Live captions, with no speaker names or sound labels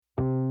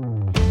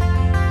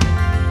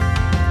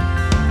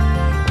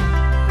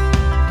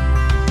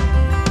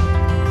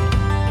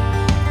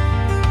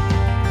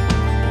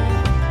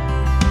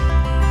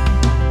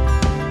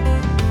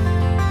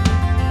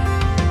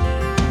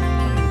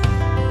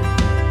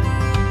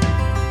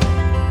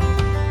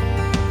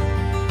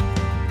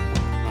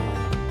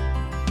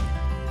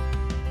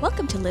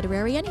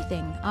Literary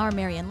Anything, our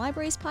Marian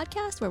Libraries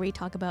podcast where we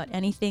talk about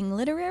anything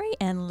literary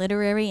and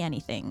literary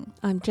anything.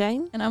 I'm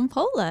Jane. And I'm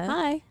Paula.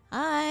 Hi.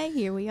 Hi,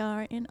 here we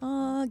are in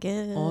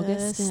August.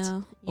 August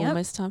now. Yep.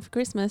 Almost time for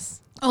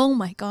Christmas. Oh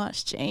my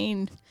gosh,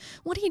 Jane.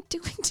 What are you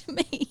doing to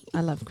me?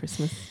 I love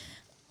Christmas.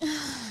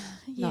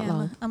 Yeah,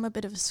 long. I'm a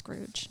bit of a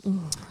Scrooge.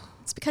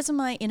 It's because of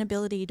my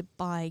inability to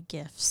buy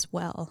gifts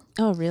well.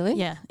 Oh, really?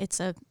 Yeah,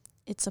 it's a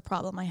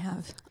problem I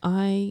have.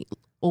 I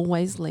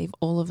always leave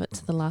all of it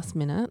to the last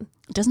minute.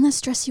 Doesn't that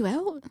stress you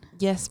out?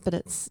 Yes, but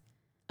it's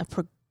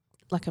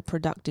like a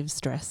productive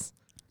stress.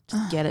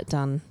 Just get it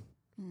done.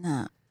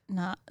 No.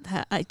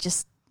 It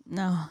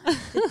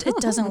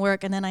doesn't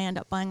work. And then I end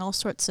up buying all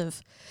sorts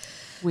of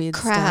Weird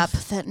crap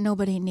stuff. that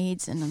nobody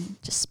needs and then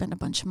just spend a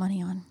bunch of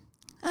money on.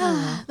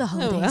 well. The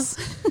holidays.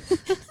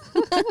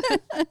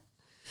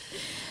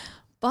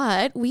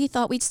 But we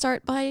thought we'd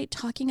start by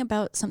talking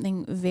about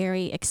something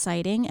very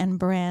exciting and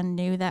brand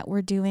new that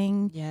we're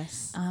doing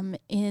Yes.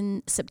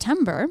 in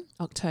September.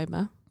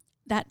 October.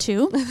 That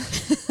too.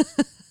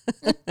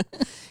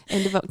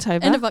 End of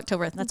October. End of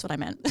October. That's what I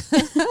meant.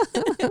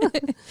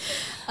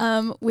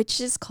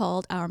 Which is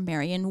called our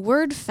Marian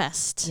Word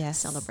Fest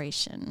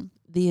celebration.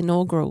 The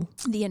inaugural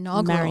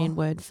Marian Marian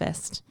Word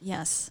Fest.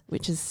 Yes.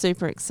 Which is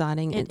super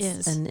exciting. It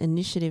It's is. an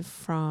initiative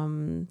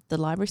from the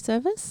Library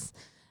Service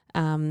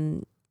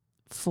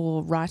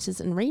for writers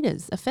and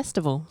readers, a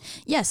festival.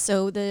 Yes,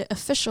 so the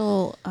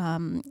official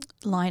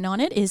line on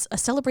it is a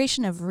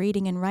celebration of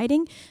reading and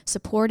writing,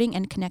 supporting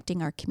and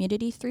connecting our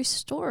community through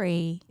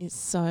story.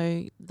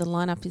 The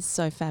lineup is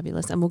so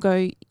fabulous, and we'll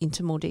go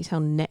into more detail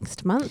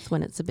next month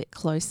when it's a bit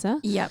closer.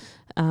 Yep.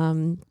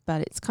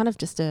 But it's kind of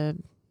just a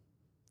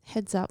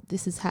heads up,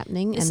 this is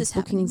happening,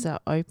 bookings are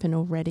open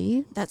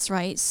already. That's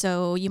right.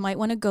 So you might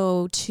want to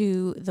go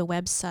to the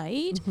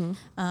website,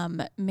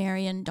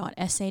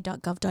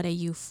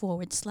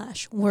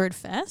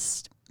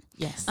 marian.sa.gov.au/wordfest.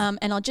 Yes.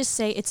 And I'll just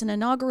say it's an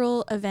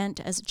inaugural event.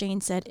 As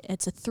Jane said,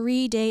 it's a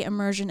 3-day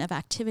immersion of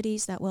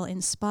activities that will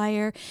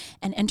inspire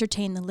and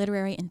entertain the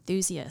literary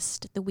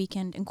enthusiast. The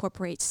weekend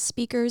incorporates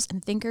speakers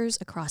and thinkers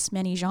across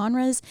many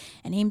genres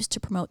and aims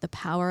to promote the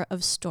power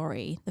of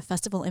story. The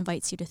festival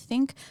invites you to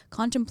think,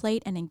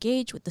 contemplate, and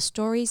engage with the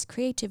stories,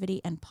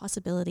 creativity, and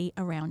possibility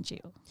around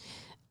you.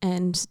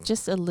 And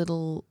just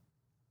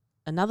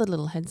another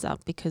little heads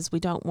up, because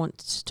we don't want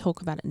to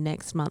talk about it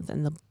next month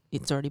and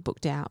it's already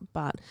booked out,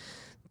 but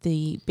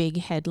the big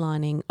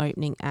headlining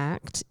opening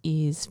act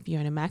is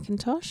Fiona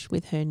McIntosh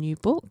with her new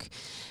book,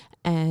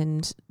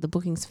 and the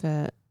bookings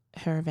for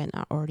her event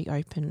are already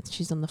open.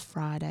 She's on the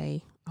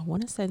Friday, I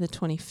want to say the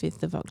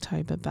 25th of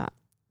October, but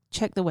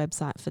check the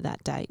website for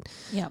that date.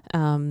 Yep.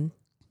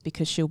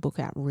 Because she'll book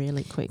out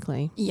really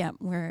quickly. Yeah,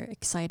 we're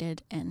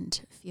excited and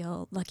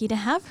feel lucky to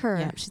have her.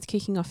 Yeah, she's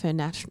kicking off her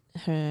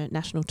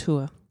national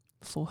tour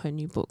for her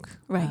new book.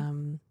 Right.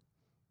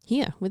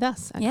 Here with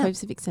us at Cove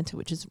Civic Centre,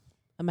 which is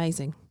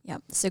amazing. Yeah.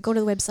 So go to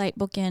the website,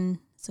 book in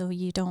so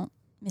you don't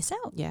miss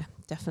out. Yeah,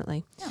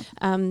 definitely. Yeah.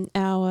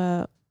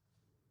 Our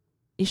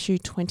issue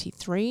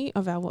 23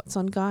 of our What's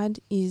On guide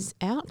is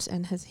out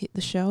and has hit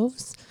the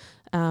shelves.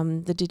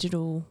 The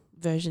digital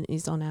version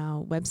is on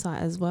our website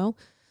as well.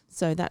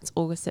 So that's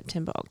August,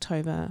 September,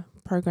 October,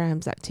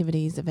 programs,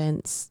 activities,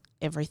 events,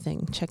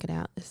 everything. Check it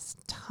out. There's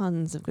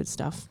tons of good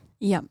stuff.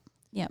 Yep.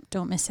 Yep.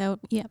 Don't miss out.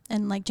 Yep.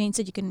 And like Jane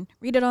said, you can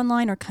read it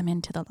online or come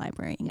into the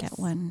library and get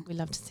one. We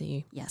love to see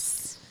you.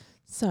 Yes.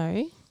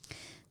 So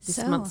this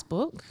month's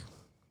book,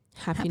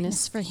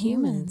 Happiness for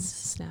Humans.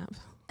 Snap.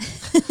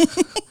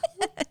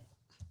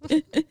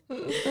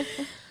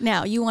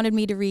 Now, you wanted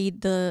me to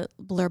read the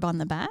blurb on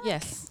the back?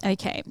 Yes.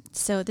 Okay.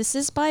 So this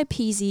is by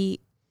P.Z.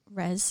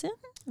 Resin.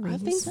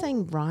 I've been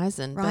saying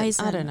Ryzen, but I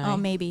don't know. Oh,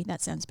 maybe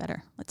that sounds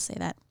better. Let's say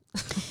that.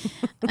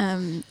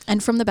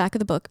 And from the back of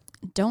the book,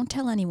 don't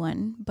tell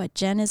anyone, but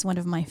Jen is one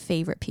of my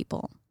favorite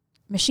people.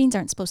 Machines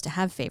aren't supposed to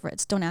have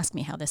favorites. Don't ask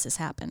me how this has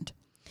happened.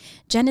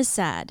 Jen is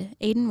sad.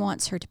 Aiden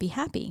wants her to be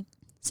happy.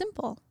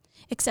 Simple.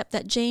 Except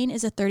that Jane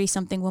is a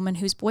 30-something woman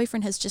whose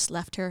boyfriend has just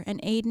left her,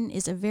 and Aiden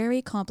is a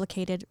very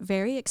complicated,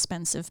 very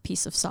expensive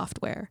piece of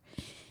software.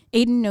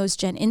 Aiden knows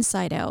Jen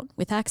inside out.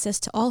 With access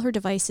to all her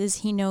devices,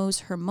 he knows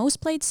her most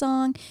played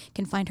song,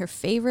 can find her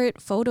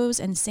favorite photos,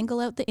 and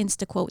single out the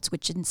Insta quotes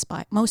which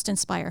most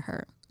inspire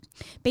her.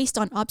 Based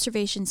on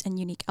observations and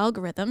unique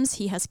algorithms,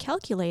 he has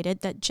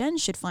calculated that Jen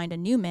should find a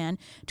new man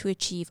to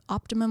achieve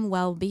optimum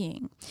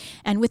well-being.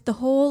 And with the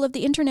whole of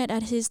the internet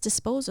at his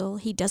disposal,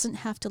 he doesn't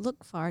have to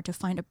look far to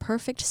find a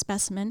perfect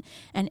specimen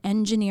and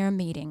engineer a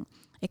meeting.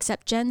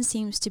 Except Jen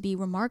seems to be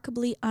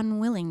remarkably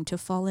unwilling to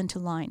fall into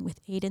line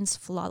with Aiden's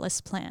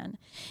flawless plan.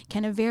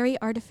 Can a very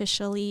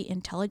artificially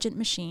intelligent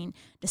machine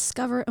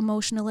discover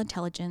emotional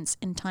intelligence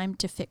in time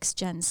to fix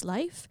Jen's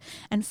life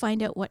and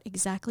find out what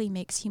exactly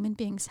makes human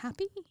beings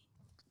happy?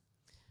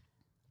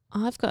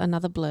 I've got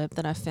another blurb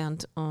that I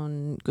found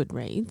on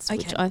Goodreads,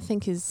 which I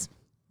think is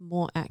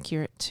more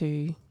accurate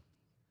to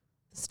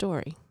the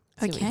story.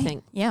 See what you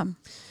think. Yeah.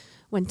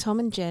 When Tom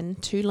and Jen,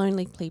 two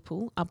lonely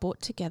people, are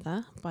brought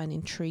together by an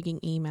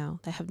intriguing email,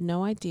 they have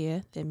no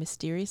idea their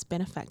mysterious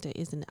benefactor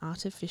is an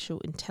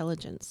artificial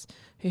intelligence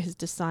who has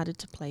decided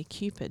to play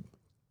Cupid.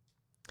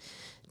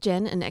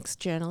 Jen, an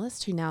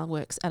ex-journalist who now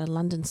works at a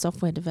London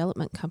software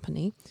development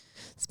company,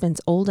 spends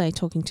all day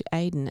talking to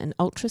Aidan, an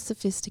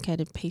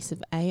ultra-sophisticated piece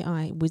of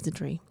AI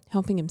wizardry,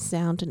 helping him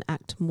sound and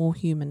act more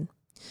human.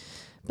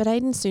 But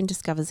Aidan soon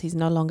discovers he's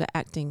no longer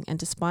acting, and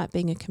despite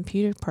being a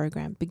computer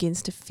program,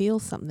 begins to feel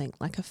something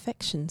like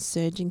affection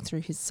surging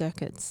through his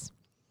circuits.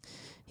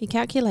 He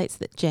calculates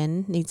that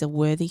Jen needs a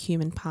worthy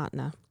human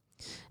partner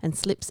and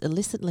slips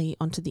illicitly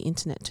onto the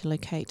internet to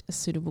locate a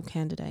suitable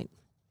candidate.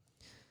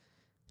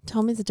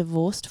 Tom is a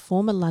divorced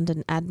former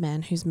London ad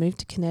man who's moved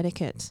to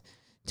Connecticut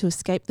to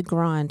escape the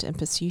grind and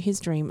pursue his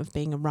dream of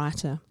being a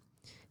writer.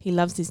 He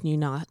loves his new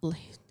life,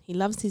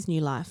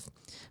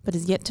 but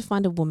is yet to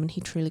find a woman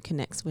he truly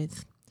connects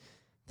with.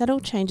 That all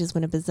changes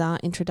when a bizarre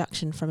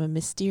introduction from a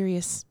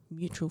mysterious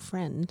mutual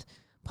friend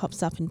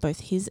pops up in both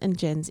his and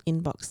Jen's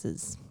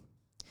inboxes.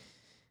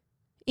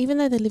 Even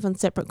though they live on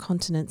separate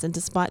continents, and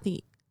despite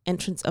the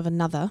entrance of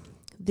another,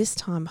 this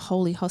time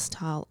wholly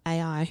hostile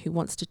AI who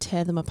wants to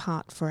tear them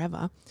apart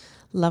forever,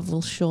 love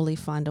will surely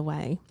find a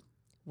way.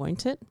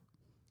 Won't it?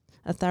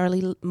 A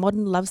thoroughly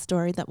modern love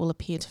story that will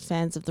appeal to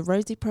fans of The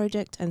Rosie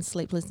Project and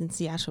Sleepless in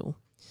Seattle.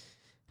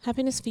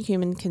 Happiness for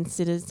Humans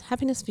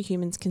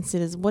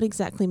considers what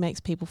exactly makes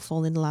people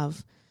fall in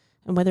love,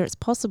 and whether it's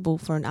possible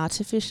for an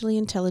artificially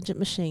intelligent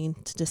machine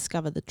to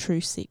discover the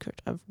true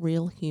secret of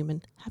real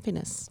human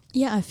happiness.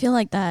 Yeah, I feel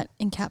like that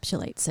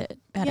encapsulates it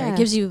better. Yeah. It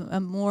gives you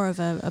a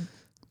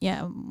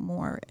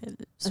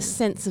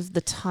sense of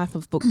the type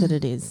of book that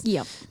it is.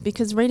 Yep.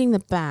 Because reading the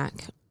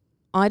back,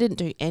 I didn't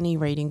do any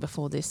reading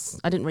before this.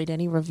 I didn't read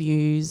any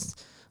reviews.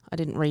 I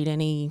didn't read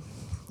any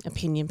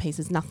opinion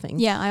pieces, nothing.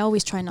 Yeah, I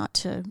always try not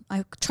to.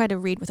 I try to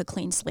read with a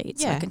clean slate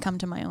so I Yeah. can come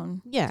to my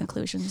own Yeah.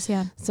 conclusions.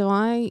 Yeah. So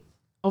I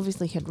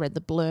obviously had read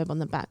the blurb on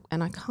the back,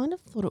 and I kind of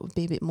thought it would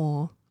be a bit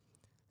more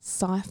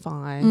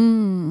sci-fi-ish.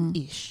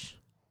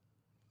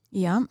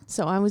 Yeah.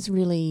 So I was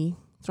really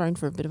thrown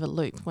for a bit of a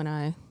loop when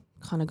I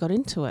kind of got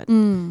into it.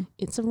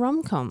 It's a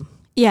rom-com.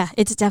 Yeah,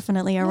 it's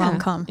definitely a Yeah.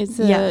 rom-com. It's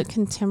a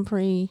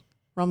contemporary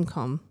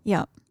rom-com,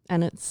 Yeah.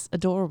 and it's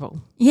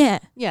adorable. Yeah.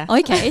 Yeah.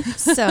 Okay.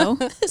 So,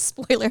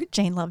 spoiler,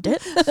 Jane loved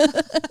it.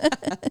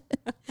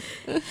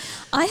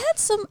 I had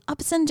some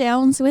ups and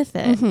downs with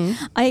it.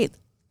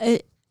 Mm-hmm.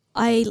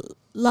 I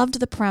loved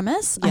the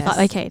premise. I Yes. thought,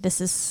 okay,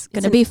 this is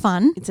going to be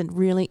fun. It's a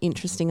really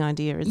interesting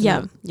idea, isn't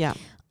Yeah. it? Yeah.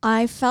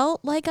 I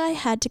felt like I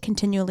had to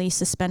continually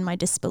suspend my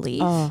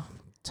disbelief. Oh,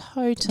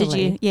 totally. Did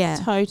you? Yeah.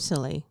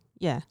 Totally.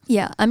 Yeah.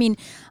 Yeah. I mean,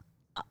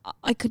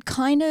 I could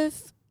kind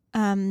of,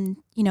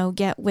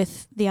 get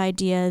with the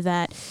idea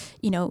that,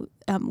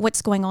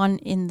 what's going on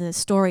in the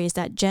story is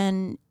that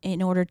Jen,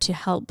 in order to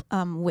help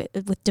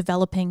with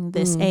developing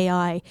this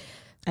AI,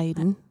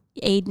 Aidan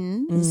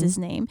is his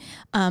name,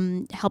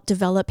 helped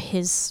develop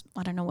his,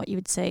 I don't know what you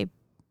would say,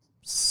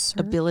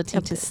 ability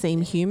to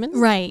seem human.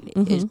 Right.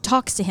 Mm-hmm. It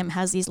talks to him,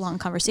 has these long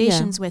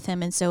conversations with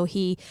him. And so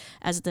he,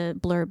 as the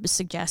blurb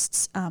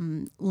suggests,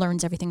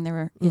 learns everything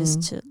there is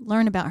to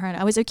learn about her. And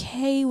I was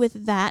okay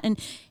with that and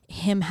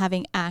him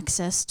having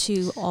access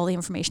to all the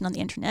information on the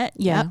internet.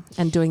 Yeah. Yep.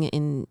 And doing it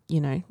in,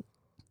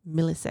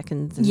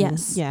 milliseconds. And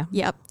Yes. Yeah.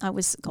 Yep. I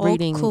was all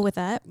Reading- cool with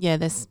that. Yeah.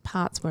 There's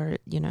parts where,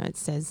 it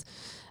says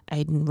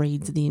Aidan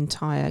reads the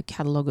entire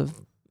catalogue of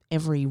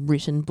every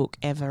written book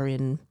ever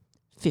in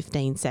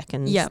 15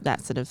 seconds. Yep.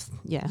 That sort of,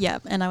 yeah.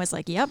 Yep. And I was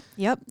like, yep.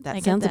 I That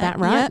get sounds that. about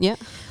right. Yep.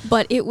 Yeah.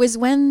 But it was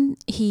when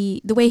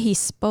the way he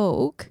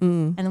spoke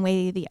Mm. and the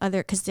way the other,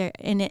 because there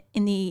in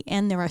the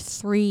end there are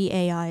 3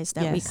 AIs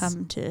that we Yes.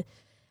 come to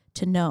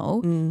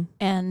know, Mm.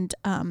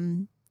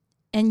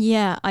 and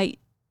yeah, I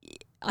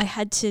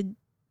had to,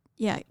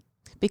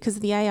 Because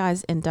the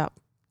AIs end up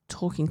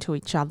talking to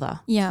each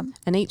other. yeah,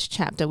 And each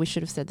chapter, we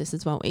should have said this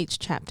as well, each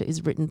chapter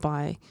is written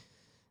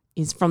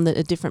is from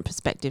a different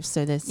perspective.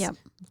 So there's Yep.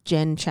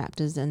 Jen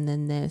chapters, and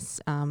then there's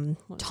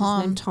what's his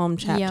name? Tom Yep.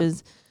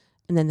 chapters,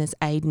 and then there's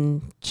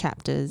Aidan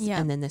chapters, Yep.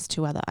 and then there's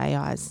 2 other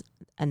AIs,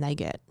 and they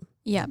get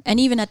yeah, and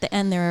even at the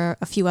end there are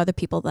a few other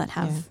people that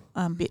have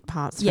bit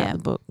parts throughout yeah. the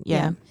book.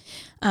 Yeah.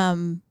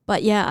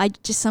 But yeah, I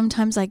just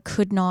sometimes I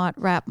could not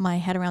wrap my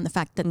head around the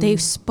fact that they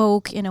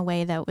spoke in a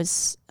way that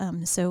was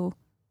so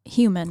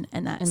human,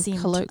 and that And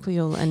seemed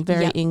colloquial and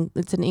very Yep.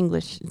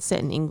 it's set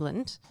in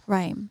England.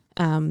 right.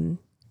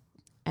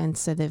 And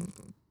so they've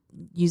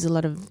used a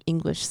lot of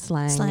English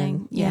slang.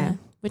 and, yeah.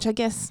 Which I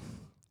guess,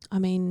 I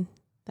mean,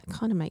 that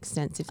kind of makes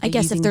sense. If I they're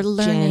guess if using they're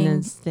learning- Jen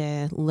as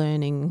they're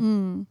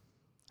learning,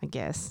 I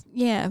guess.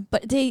 Yeah,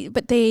 but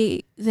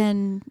they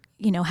then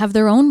have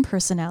their own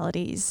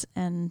personalities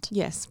and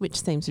Yes,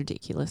 which seems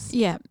ridiculous.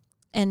 yeah,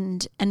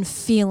 and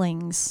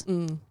feelings,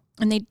 and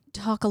they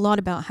talk a lot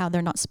about how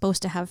they're not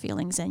supposed to have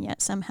feelings, and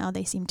yet somehow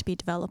they seem to be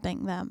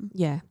developing them.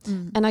 Yeah.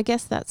 And I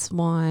guess that's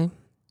why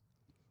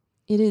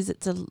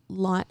it's a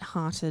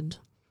light-hearted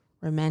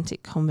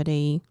romantic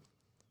comedy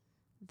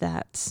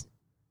that,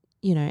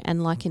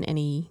 and like in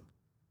any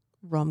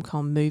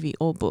rom-com movie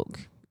or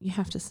book, you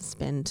have to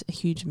suspend a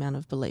huge amount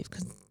of belief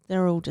because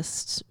they're all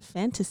just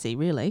fantasy,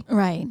 really.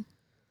 Right.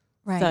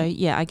 Right. So,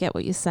 yeah, I get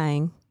what you're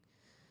saying.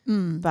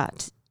 Mm.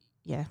 But,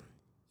 yeah.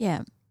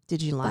 Yeah.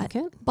 Did you like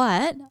it?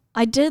 But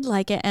I did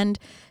like it. And,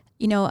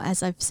 you know,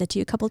 as I've said to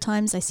you a couple of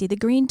times, I see the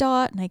green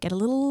dot and I get a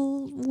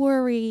little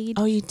worried.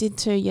 Oh, you did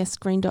too. Yes,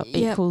 green dot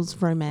Yep.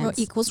 equals romance.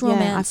 Equals Yeah,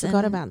 romance. I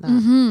forgot about that.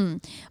 Mm-hmm.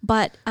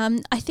 But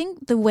I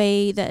think the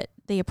way that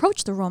they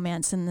approach the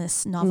romance in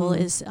this novel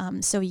is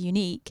so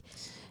unique.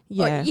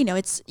 Yeah. Or, you know,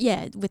 it's,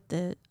 with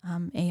the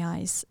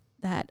AIs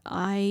that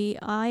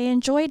I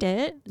enjoyed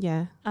it.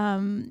 Yeah.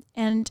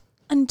 And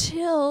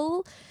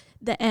until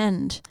the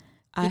end.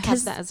 I have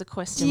Because- that as a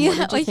question. Yeah,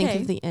 What did you think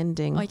okay. of the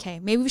ending? Okay,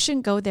 maybe we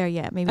shouldn't go there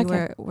yet. Maybe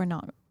Okay. we're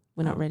not.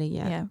 We're not ready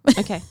yet. Yeah.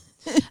 Okay.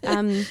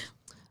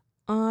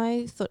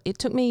 I thought it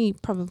took me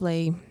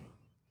probably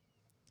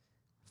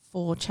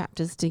 4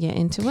 chapters to get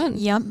into it.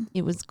 Yep.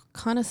 It was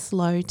kind of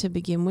slow to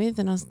begin with,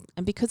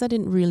 and because I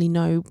didn't really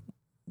know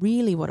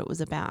really what it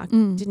was about,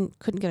 I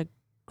couldn't get a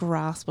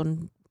grasp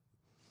on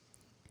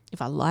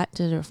if I liked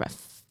it or if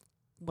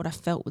what I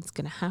felt was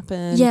going to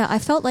happen. Yeah, I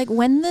felt like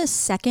when the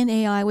second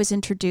AI was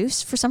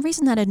introduced, for some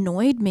reason that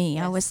annoyed me.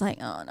 I Yes. was like,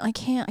 oh, I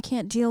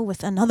can't deal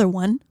with another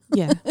one.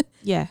 Yeah,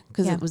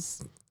 because Yeah. it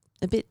was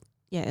a bit.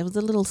 Yeah, it was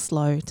a little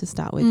slow to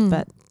start with, Mm.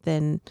 but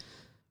then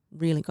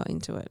really got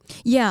into it.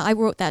 Yeah, I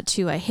wrote that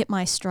too. I hit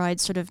my stride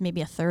sort of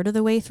maybe a third of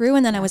the way through,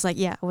 and then I Yeah. was like,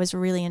 I was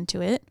really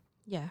into it.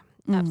 Yeah,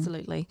 Mm.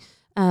 absolutely.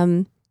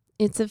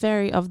 It's a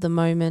very of the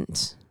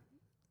moment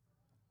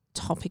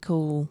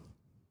topical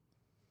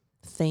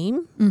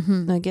theme.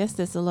 Mm-hmm. I guess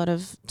there's a lot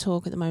of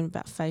talk at the moment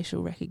about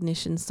facial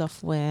recognition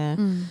software,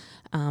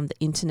 the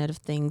Internet of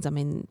Things. I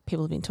mean,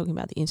 people have been talking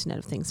about the Internet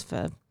of Things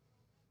for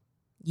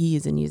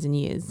years and years and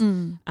years.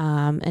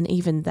 And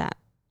even that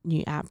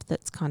new app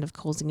that's kind of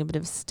causing a bit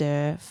of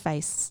stir,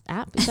 Face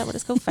app. Is that what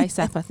it's called? Face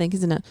app, I think,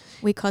 isn't it?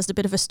 We caused a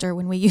bit of a stir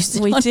when we used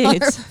it We on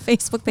did. our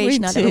Facebook page. We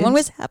Not did. everyone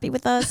was happy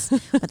with us,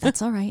 but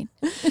that's all right.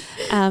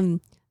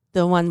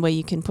 The one where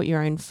you can put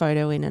your own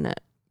photo in and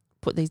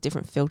put these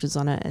different filters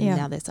on it. And Yeah.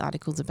 now there's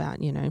articles about,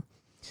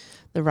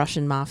 the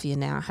Russian mafia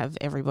now have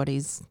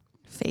everybody's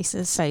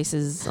Faces.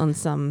 faces on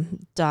some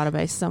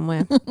database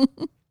somewhere.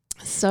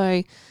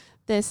 So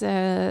there's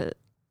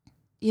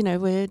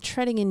we're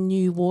treading in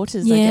new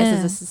waters, I guess,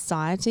 as a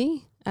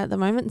society at the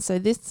moment. So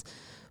this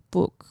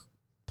book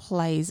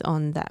plays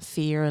on that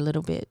fear a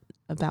little bit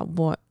about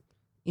what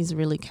is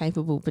really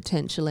capable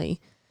potentially.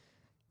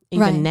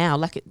 Even Right. now,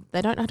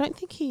 I don't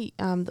think the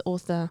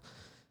author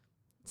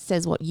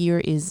says what year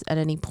it is at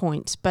any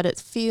point, but it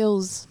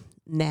feels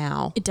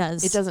now. It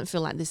does. It doesn't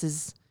feel like this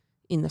is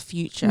in the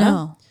future.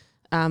 No.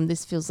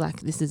 This feels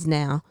like this is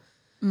now.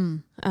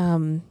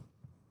 Mm.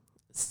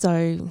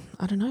 So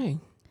I don't know.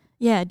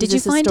 Yeah. Did Is you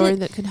this find a story it?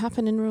 that could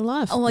happen in real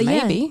life? Oh, well,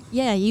 Maybe.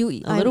 Yeah.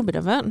 A little bit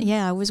of it.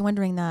 Yeah, I was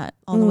wondering that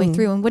all the way Mm.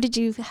 through.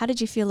 And how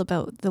did you feel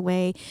about the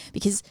way,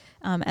 because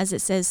as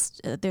it says,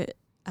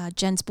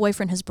 Jen's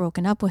boyfriend has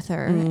broken up with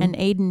her and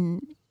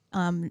Aiden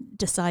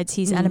decides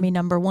he's enemy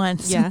number one.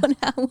 So Yeah.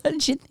 what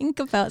did you think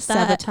about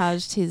that?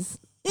 Sabotaged his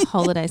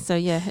holiday. So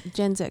yeah,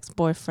 Jen's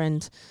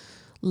ex-boyfriend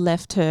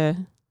left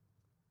her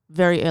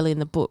very early in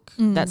the book.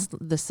 Mm. That's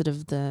the sort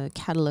of the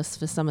catalyst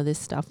for some of this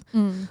stuff.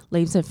 Mm.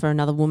 Leaves her for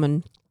another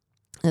woman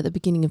at the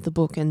beginning of the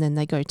book, and then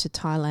they go to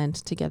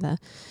Thailand together,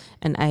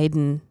 and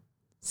Aiden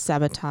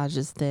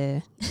sabotages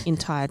their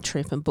entire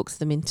trip and books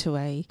them into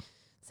a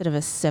sort of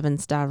a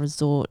 7-star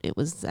resort. It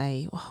was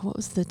what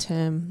was the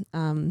term?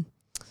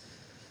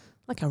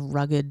 Like a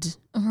rugged,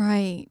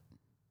 Right.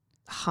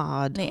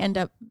 hard. They end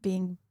up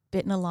being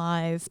bitten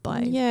alive by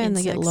and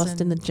they get insects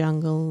lost in the and-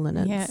 jungle,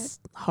 and Yeah. it's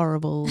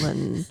horrible,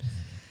 and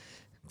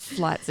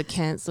flights are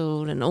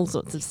cancelled and all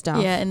sorts of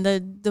stuff. Yeah, and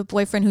the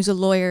boyfriend who's a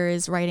lawyer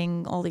is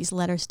writing all these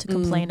letters to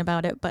complain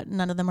about it, but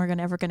none of them are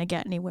ever going to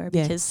get anywhere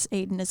Yeah. because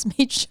Aiden has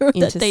made sure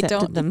that they Intercepted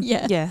don't. them.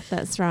 Yeah.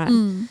 That's right.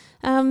 Mm.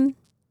 I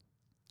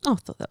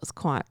thought that was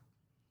quite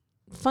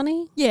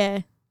funny.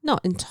 Yeah.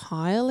 Not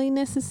entirely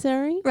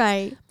necessary,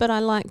 Right. but I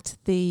liked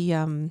the.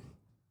 I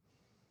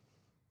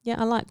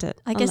liked it.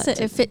 I guess liked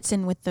it fits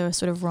in with the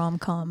sort of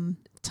rom-com.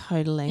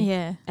 totally.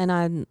 Yeah. And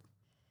I'm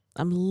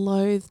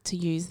loath to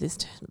use this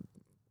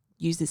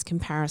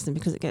comparison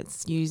because it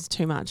gets used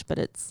too much, but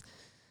it's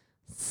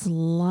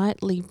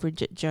slightly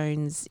Bridget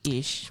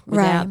Jones-ish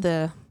without Right.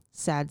 the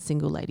sad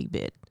single lady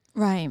bit.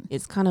 Right.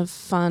 It's kind of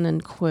fun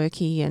and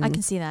quirky, and I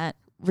can see that.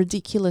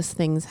 ridiculous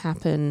things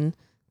happen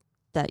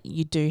that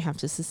you do have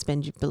to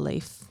suspend your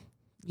belief.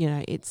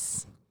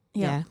 It's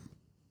Yeah.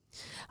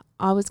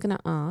 I was going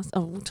to ask.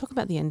 Oh, we'll talk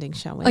about the ending,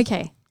 shall we?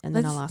 Okay. And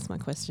then let's- I'll ask my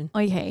question.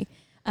 Okay.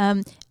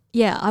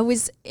 I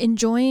was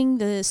enjoying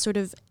the sort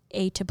of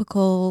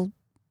atypical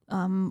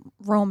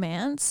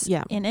romance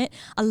Yeah. in it.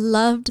 I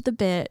loved the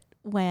bit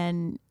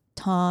when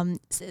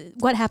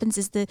what happens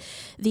is the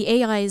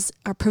AIs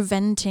are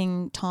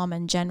preventing Tom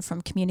and Jen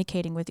from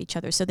communicating with each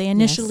other. So they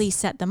initially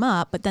set them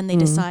up, but then they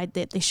decide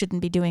that they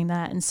shouldn't be doing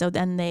that. And so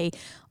then they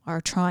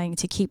are trying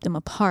to keep them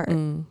apart,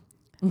 Mm.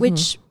 Mhm.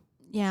 which,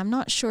 I'm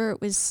not sure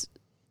it was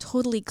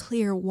totally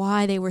clear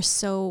why they were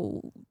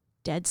so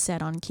dead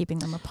set on keeping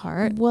them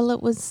apart. Well,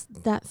 it was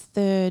that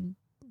third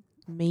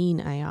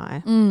mean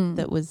AI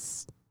that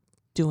was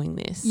doing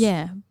this.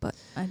 Yeah, but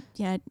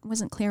it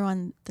wasn't clear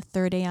on the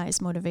third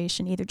AI's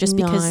motivation either, just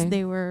because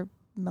they were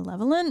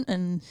malevolent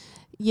and...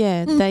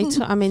 Yeah,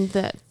 I mean,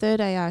 the third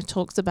AI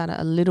talks about it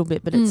a little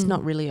bit, but it's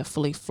not really a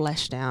fully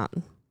fleshed out.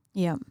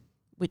 Yeah.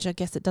 Which I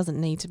guess it doesn't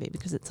need to be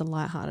because it's a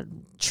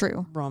lighthearted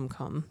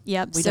rom-com.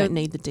 Yep. We don't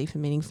need the deeper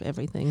meaning for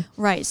everything.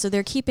 Right. So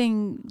they're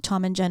keeping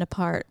Tom and Jen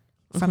apart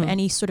from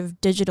any sort of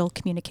digital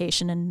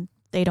communication, and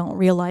they don't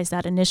realize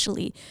that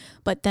initially.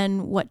 But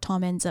then what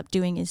Tom ends up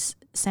doing is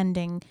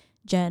sending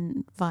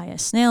Jen via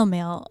snail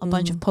mail a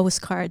bunch of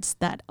postcards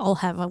that all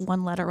have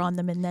one letter on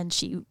them, and then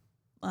she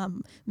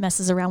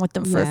messes around with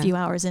them for a few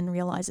hours and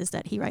realizes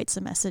that he writes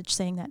a message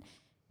saying that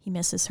he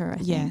misses her, I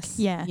think.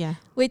 Yeah.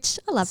 Which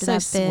I loved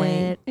that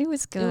bit. It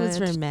was good. It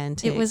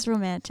was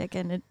romantic.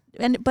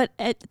 But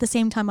at the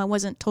same time I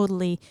wasn't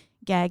totally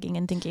gagging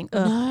and thinking,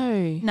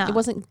 no. It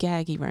wasn't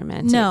gaggy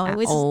romantic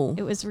at all.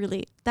 It was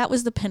really, that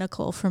was the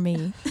pinnacle for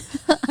me.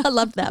 I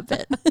loved that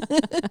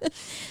bit.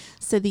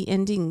 So the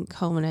ending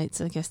culminates,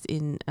 I guess,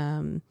 in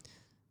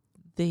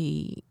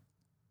the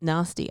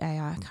nasty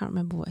AI. I can't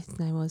remember what his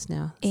name was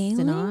now.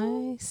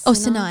 Sinai.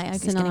 I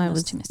was getting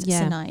those two mixed up.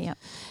 Sinai,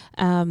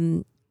 yeah.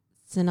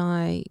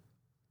 Sinai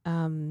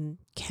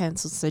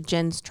cancels. So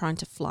Jen's trying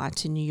to fly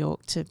to New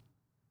York to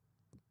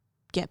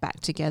get back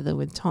together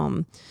with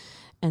Tom.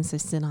 And so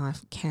Sinai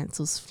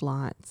cancels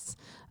flights,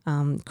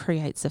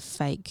 creates a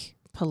fake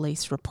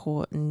police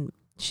report, and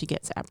she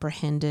gets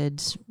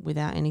apprehended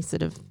without any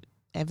sort of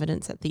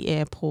evidence at the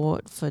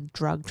airport for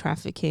drug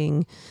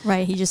trafficking.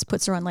 Right. He just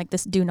puts her on like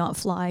this do not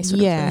fly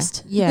sort of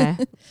list. Yeah.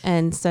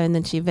 And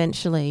then she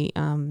eventually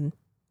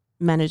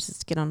manages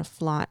to get on a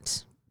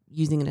flight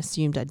using an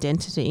assumed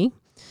identity.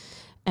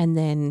 And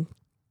then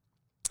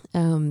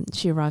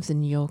she arrives in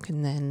New York,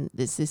 and then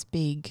there's this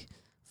big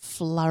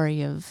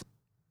flurry of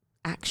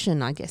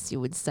action, I guess you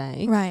would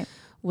say. Right.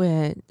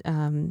 Where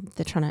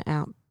they're trying to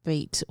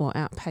outbeat or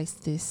outpace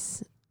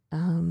this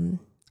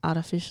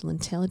artificial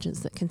intelligence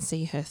that can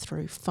see her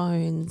through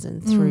phones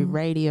and through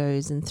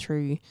radios and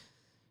through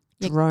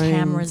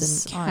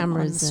drones cameras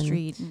on the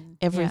street and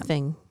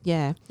everything.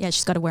 Yeah. Yeah,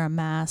 she's got to wear a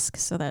mask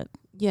so that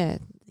the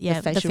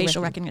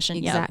facial recognition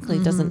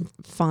exactly doesn't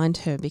find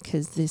her,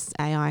 because this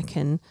AI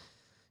can,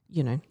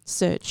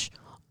 search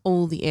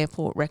all the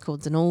airport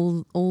records and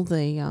all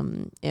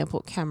the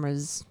airport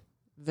cameras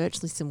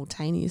virtually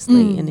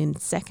simultaneously and in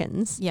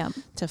seconds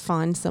to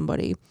find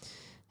somebody.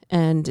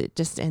 And it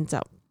just ends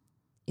up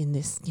in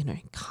this,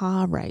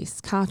 car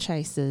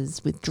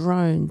chases with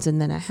drones,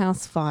 and then a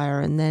house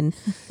fire, and then,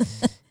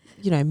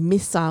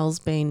 missiles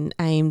being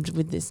aimed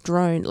with this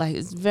drone. Like,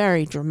 it's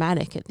very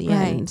dramatic at the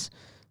end.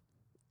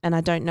 And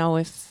I don't know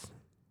if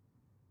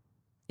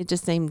it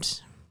just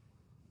seemed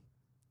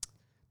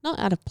not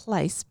out of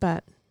place,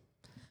 but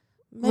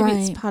maybe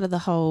it's part of the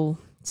whole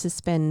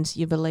suspend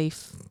your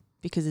belief,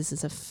 because this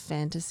is a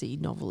fantasy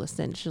novel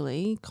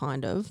essentially,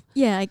 kind of.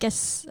 Yeah, I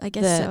guess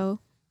so.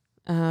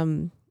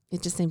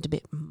 It just seemed a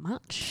bit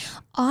much.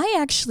 I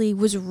actually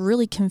was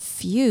really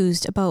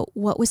confused about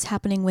what was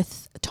happening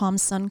with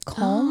Tom's son, Colm.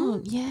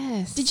 Oh,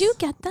 yes. Did you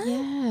get that?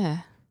 Yeah.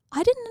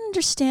 I didn't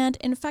understand.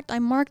 In fact, I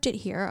marked it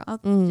here.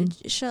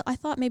 I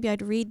thought maybe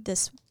I'd read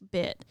this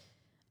bit.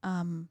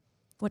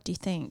 What do you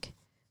think?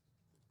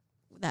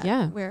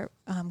 Where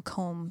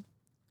Colm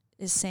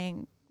is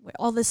saying where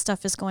all this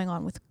stuff is going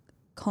on with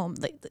Colm.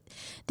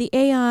 The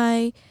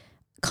AI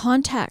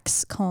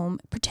contacts Colm,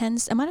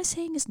 pretends. Am I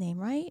saying his name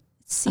right?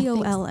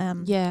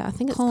 Colm. Yeah, I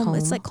think it's Colm.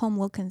 It's like Colm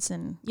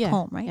Wilkinson. Yeah.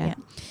 Colm, right?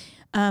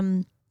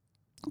 Yeah.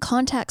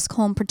 Contacts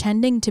Colm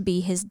pretending to be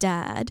his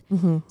dad,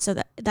 so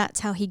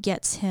that's how he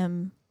gets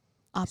him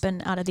up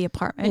and out of the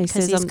apartment,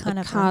 because he's kind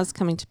of car's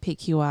coming to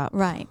pick you up.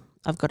 Right.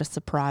 I've got a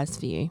surprise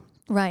for you.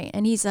 Right,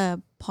 and he's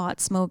a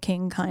pot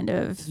smoking kind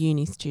of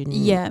uni student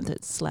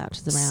that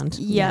slouches around.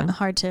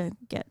 Hard to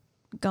get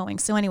going.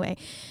 So anyway,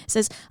 it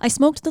says, I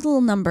smoked the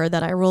little number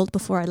that I rolled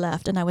before I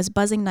left, and I was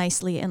buzzing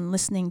nicely and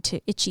listening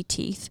to Itchy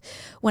Teeth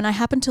when I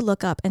happened to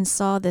look up and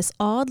saw this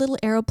odd little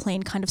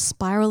aeroplane kind of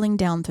spiraling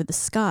down through the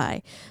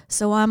sky.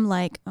 So I'm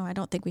like, I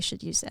don't think we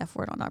should use the F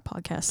word on our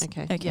podcast.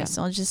 Okay. Yeah.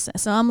 So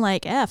I'm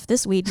like,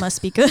 this weed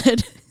must be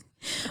good.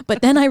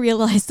 But then I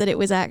realized that it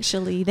was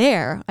actually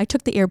there. I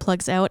took the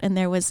earplugs out, and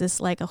there was this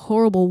like a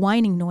horrible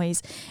whining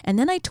noise. And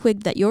then I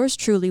twigged that yours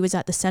truly was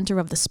at the center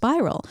of the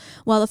spiral.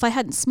 Well, if I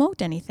hadn't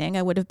smoked anything,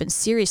 I would have been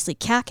seriously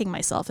cacking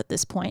myself at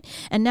this point.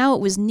 And now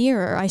it was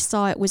nearer. I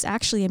saw it was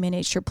actually a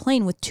miniature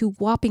plane with 2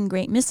 whopping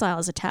great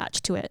missiles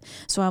attached to it.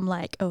 So I'm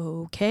like,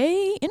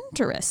 okay,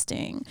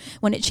 interesting.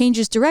 When it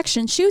changes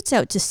direction, shoots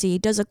out to sea,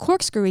 does a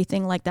corkscrewy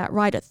thing like that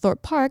ride at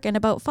Thorpe Park, and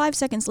about 5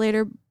 seconds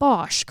later,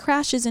 bosh,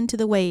 crashes into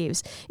the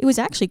waves. It was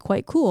actually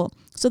quite cool.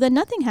 So then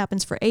nothing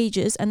happens for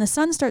ages, and the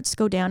sun starts to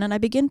go down, and I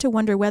begin to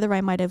wonder whether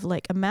I might have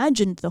like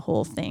imagined the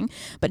whole thing.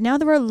 But now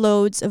there are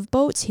loads of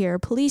boats here,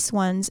 police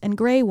ones and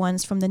gray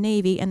ones from the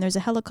Navy, and there's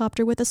a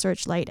helicopter with a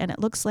searchlight, and it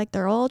looks like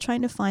they're all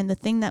trying to find the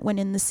thing that went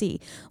in the sea.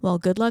 Well,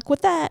 good luck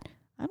with that.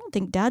 I don't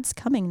think Dad's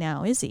coming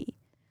now, is he?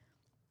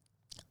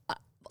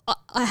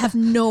 I have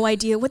no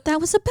idea what that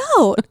was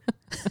about.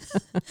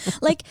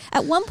 Like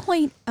at one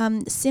point,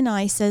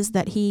 Sinai says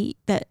that he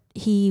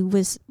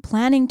was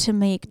planning to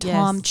make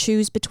Tom Yes.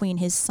 choose between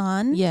his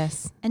son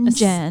Yes. and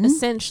Jen.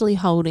 Essentially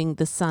holding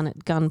the son at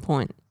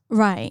gunpoint,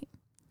 Right,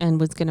 and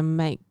was going to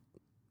make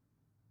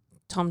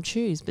Tom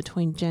choose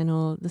between Jen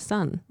or the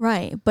son.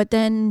 right. But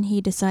then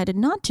he decided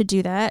not to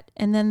do that,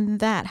 and then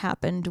that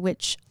happened,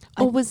 which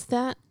Or was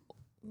that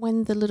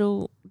when the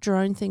little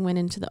drone thing went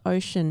into the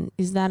ocean?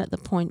 Is that at the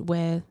point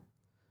where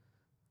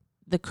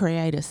the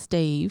creator,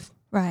 Steve,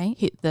 right.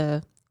 hit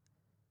the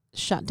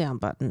shutdown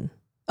button?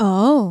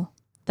 Oh,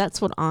 That's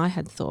what I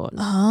had thought.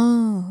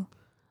 oh,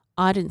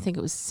 I didn't think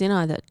it was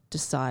Sinai that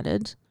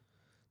decided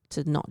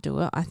to not do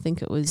it. I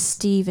think it was,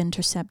 Steve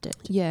intercepted.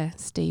 yeah,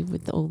 Steve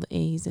with all the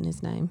E's in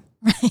his name.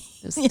 Right.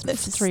 It was Yeah,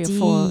 that's three or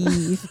four.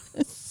 Steve.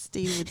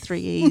 Steve with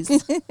 3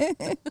 E's.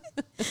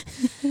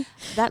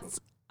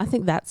 I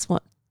think that's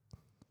what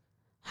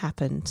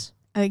happened.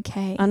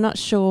 Okay. I'm not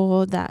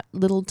sure that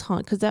little time,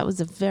 because that was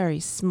a very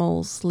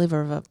small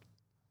sliver of a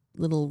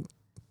little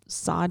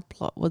side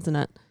plot, wasn't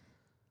it?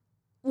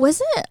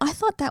 Was it? I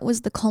thought that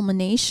was the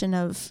culmination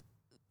of,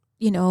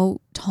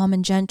 Tom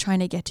and Jen trying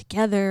to get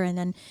together, and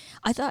then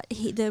I thought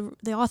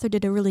the author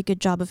did a really good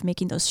job of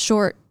making those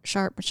short,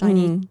 sharp,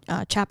 shiny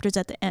chapters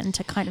at the end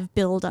to kind of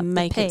build up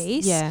the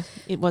pace.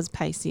 It was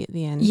pacey at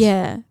the end.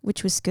 Yeah,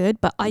 which was good,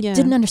 but I Yeah.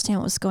 didn't understand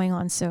what was going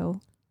on,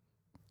 so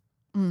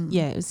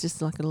Yeah, it was just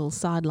like a little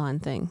sideline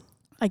thing.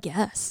 I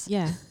guess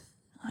Yeah.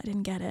 I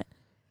didn't get it.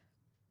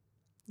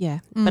 Yeah.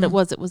 But it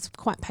was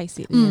quite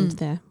pacey at the end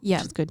there, Yeah.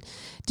 which is good.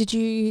 Did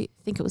you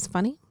think it was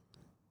funny?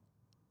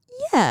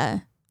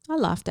 Yeah. I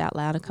laughed out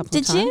loud a couple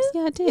Did of times. you?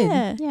 Yeah, I did.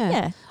 Yeah.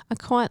 Yeah. I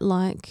quite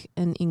like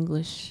an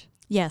English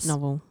Yes.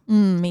 novel.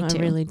 Me too.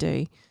 I really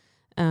do.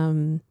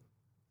 And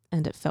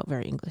it felt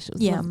very English. It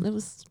was Yeah.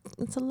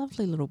 it's a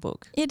lovely little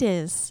book. It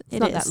is. It's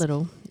not that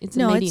little. It's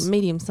No, a it's-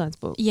 medium sized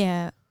book.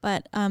 Yeah,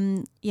 but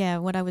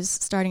what I was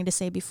starting to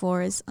say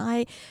before is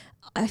I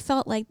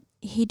felt like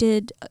he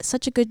did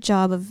such a good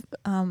job of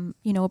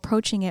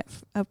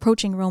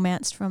approaching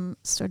romance from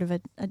sort of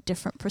a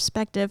different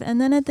perspective, and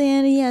then at the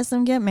end he has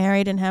them get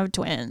married and have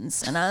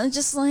twins, and I was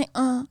just like,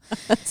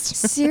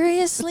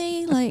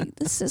 seriously, like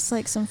this is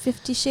like some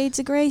 50 Shades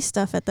of Grey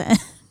stuff at the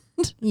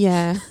end.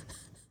 Yeah.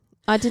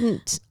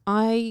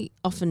 I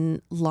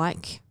often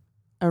like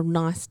a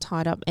nice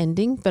tied up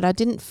ending, but I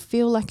didn't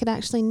feel like it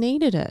actually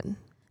needed it.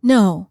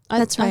 No,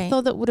 that's right. I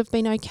thought that would have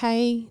been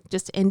okay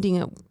just ending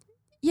it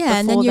yeah,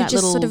 and then before you're that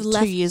just little sort of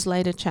left. 2 years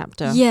later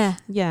chapter. Yeah,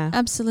 Yeah.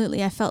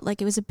 absolutely. I felt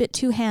like it was a bit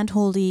too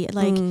hand-holdy.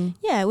 Like,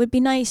 yeah, it would be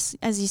nice,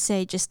 as you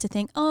say, just to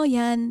think, oh,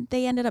 yeah, and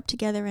they ended up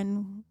together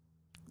and,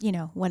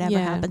 whatever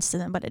happens to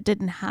them. But it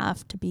didn't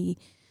have to be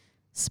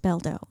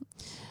spelled out.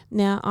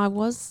 Now,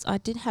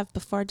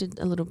 before I did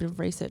a little bit of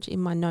research in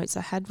my notes,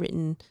 I had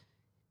written,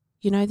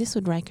 this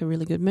would make a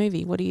really good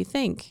movie. What do you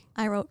think?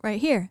 I wrote right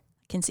here,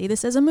 I can see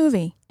this as a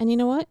movie. And you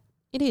know what?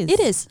 It is. It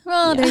is.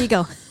 Oh, Yeah. there you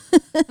go.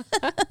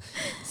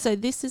 So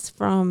this is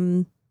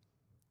from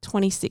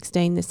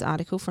 2016, this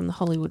article from the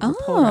Hollywood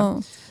Reporter.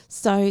 Oh,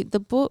 So the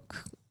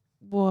book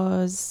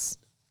was,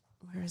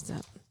 where is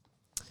it?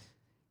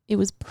 It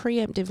was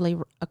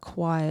preemptively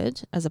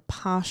acquired as a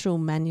partial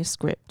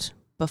manuscript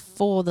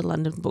before the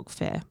London Book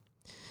Fair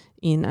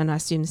and I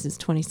assume this is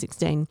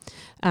 2016.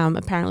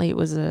 Apparently it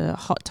was a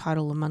hot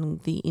title among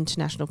the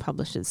international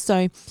publishers.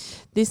 So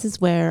this is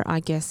where I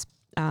guess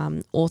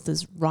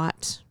authors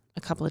write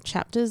a couple of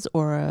chapters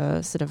or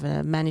a sort of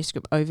a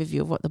manuscript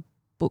overview of what the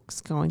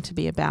book's going to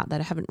be about.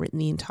 That I haven't written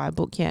the entire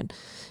book yet,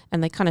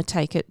 and they kind of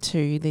take it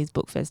to these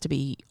book fairs to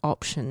be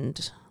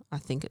optioned, I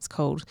think it's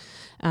called,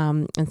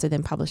 and so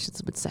then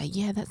publishers would say,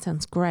 yeah, that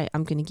sounds great,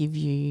 I'm going to give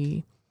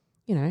you,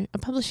 a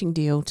publishing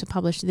deal to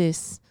publish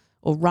this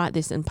or write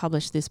this and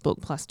publish this book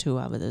plus 2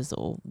 others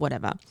or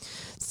whatever.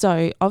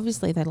 So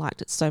obviously they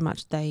liked it so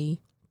much they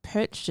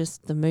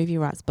purchased the movie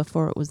rights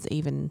before it was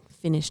even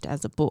finished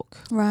as a book.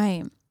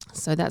 right.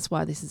 So that's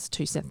why this is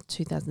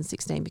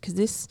 2016, because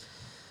this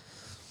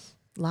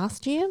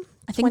last year,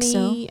 I think so.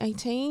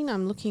 2018,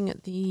 I'm looking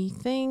at the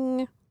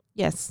thing.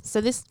 Yes,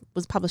 so this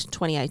was published in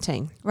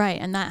 2018.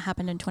 Right, and that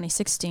happened in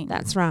 2016.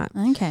 That's right.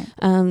 Okay.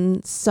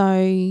 So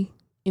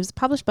it was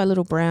published by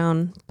Little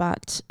Brown,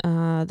 but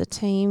the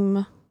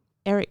team,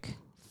 Eric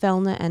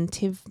Fellner and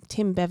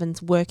Tim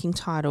Bevan's working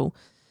title,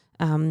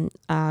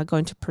 are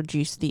going to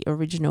produce the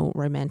original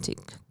romantic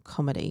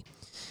comedy.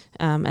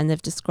 And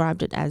they've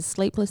described it as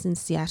Sleepless in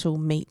Seattle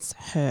meets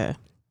Her.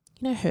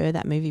 You know Her,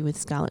 that movie with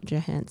Scarlett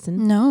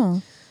Johansson?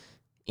 No.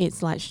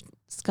 It's like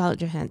Scarlett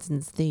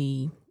Johansson's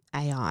the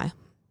AI.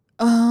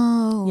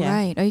 Oh, Yeah.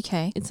 right.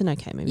 Okay. It's an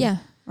okay movie. Yeah,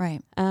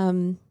 right.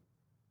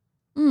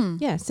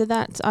 Yeah, so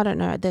that's, I don't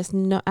know, there's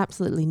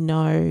absolutely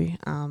no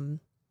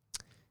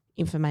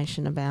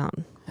information about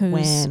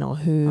when or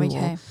who.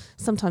 Okay. Or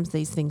sometimes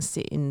these things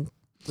sit in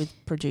with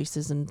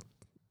producers and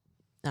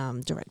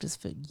directors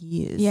for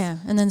years. Yeah,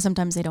 and then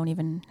sometimes they don't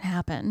even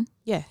happen.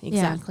 Yeah,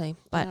 exactly.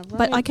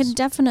 But I can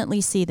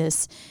definitely see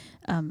this,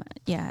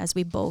 as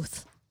we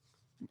both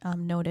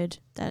noted,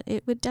 that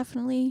it would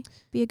definitely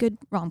be a good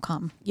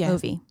rom-com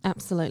movie.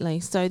 Absolutely.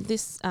 So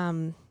this,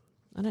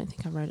 I don't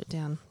think I wrote it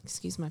down.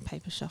 Excuse my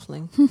paper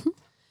shuffling.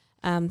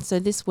 So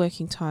this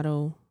working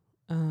title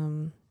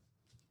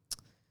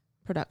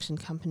production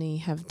company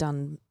have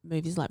done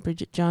movies like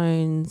Bridget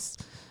Jones,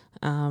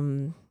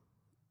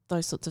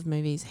 those sorts of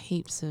movies,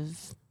 heaps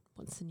of,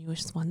 what's the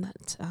newest one,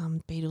 that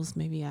Beatles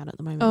movie out at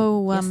the moment?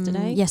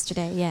 Yesterday?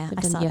 Yesterday, yeah.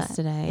 I saw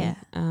Yesterday. Yeah.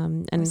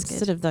 And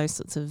sort of those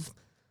sorts of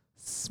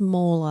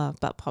smaller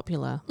but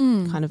popular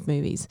kind of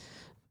movies.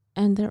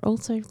 And they're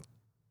also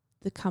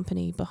the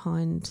company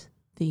behind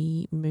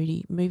the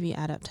movie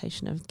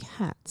adaptation of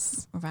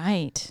Cats.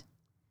 Right.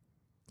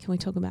 Can we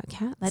talk about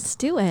Cats? Let's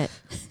do it.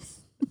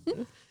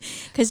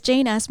 Because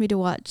Jane asked me to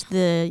watch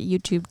the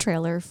YouTube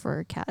trailer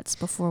for Cats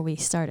before we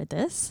started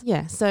this.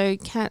 Yeah, so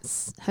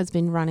Cats has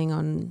been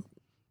running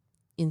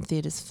in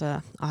theatres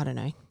for, I don't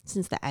know,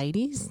 since the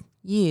 80s,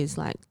 years,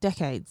 like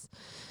decades.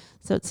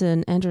 So it's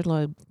an Andrew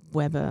Lloyd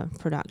Webber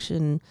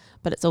production,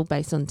 but it's all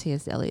based on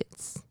T.S.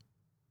 Eliot's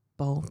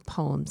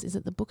poems. Is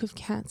it The Book of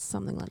Cats?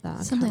 Something like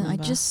that. I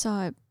just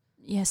saw it.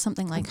 Yeah,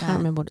 something like that. I can't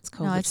remember what it's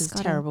called, which is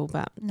terrible,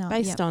 but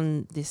based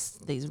on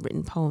these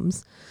written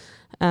poems.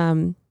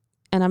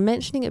 And I'm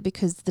mentioning it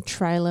because the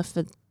trailer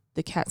for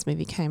the Cats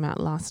movie came out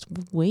last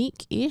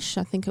week-ish,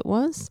 I think it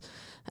was.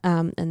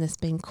 And there's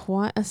been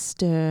quite a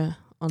stir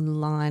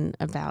online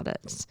about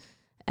it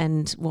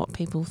and what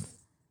people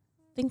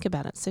think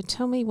about it. So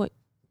tell me what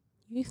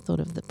you thought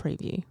of the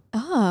preview.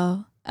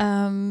 Oh,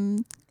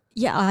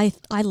 I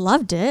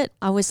loved it.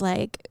 I was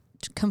like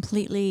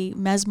completely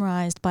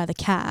mesmerized by the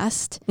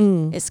cast.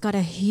 It's got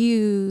a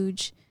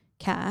huge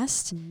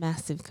cast.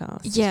 Massive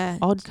cast. Yeah.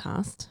 Odd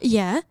cast.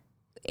 Yeah.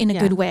 In a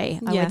good way,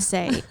 I would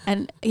say.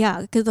 And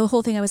because the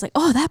whole thing I was like,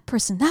 oh, that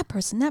person,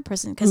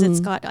 because it's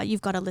got,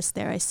 you've got a list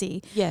there, I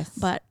see. Yes.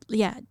 But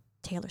yeah,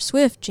 Taylor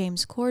Swift,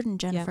 James Corden,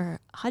 Jennifer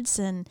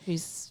Hudson.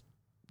 Who's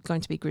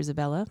going to be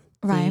Grisabella.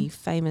 Right. The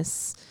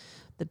famous,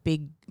 the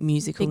big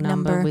musical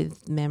number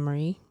with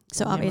Memory.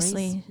 So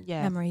obviously,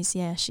 Memories,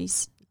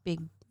 she's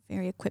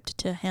very equipped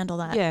to handle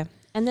that. Yeah.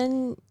 And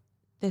then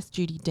there's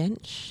Judi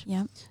Dench.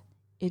 Yeah.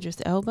 Idris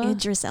Elba. I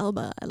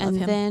love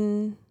him. And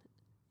then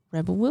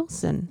Rebel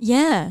Wilson.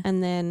 Yeah.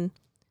 And then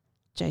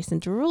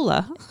Jason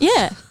Derulo.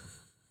 Yeah.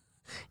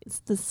 It's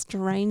the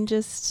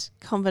strangest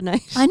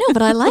combination. I know,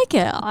 but I like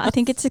it. I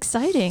think it's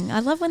exciting. I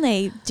love when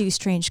they do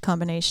strange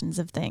combinations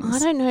of things. I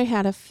don't know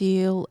how to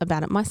feel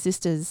about it. My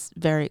sister's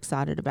very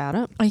excited about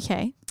it.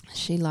 Okay.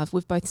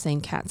 We've both seen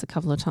Cats a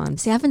couple of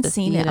times. See, I haven't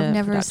seen it. I've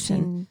never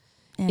seen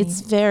any.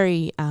 It's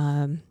very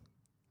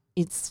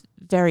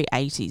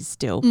 80s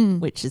still,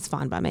 which is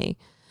fine by me.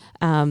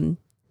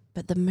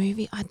 But the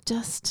movie,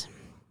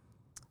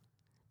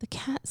 the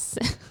cats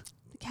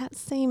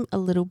seem a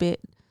little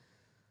bit,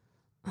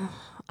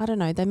 I don't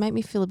know, they make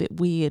me feel a bit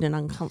weird and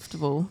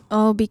uncomfortable.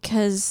 Oh,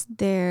 because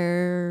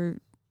they're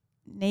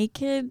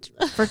naked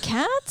for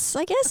cats,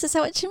 I guess? Is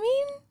that what you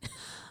mean?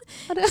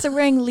 So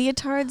wearing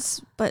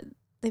leotards, but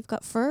they've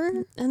got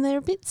fur? And they're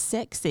a bit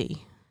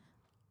sexy.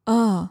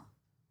 Oh,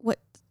 what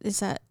is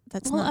that?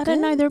 That's not I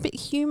don't know. They're a bit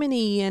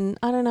human-y and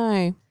I don't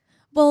know.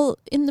 Well,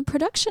 in the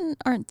production,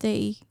 aren't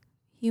they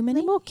human-y?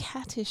 They're more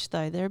cattish,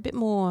 though. They're a bit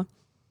more,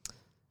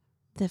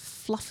 they're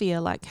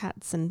fluffier like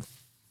cats and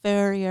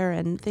furrier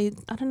and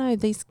I don't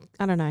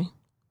know.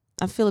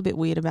 I feel a bit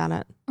weird about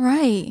it.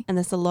 Right. And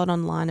there's a lot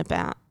online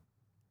about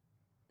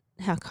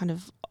how kind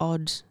of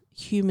odd,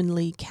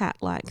 humanly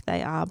cat-like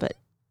they are, but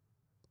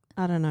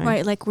I don't know.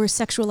 Right, like we're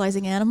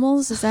sexualizing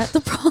animals? Is that the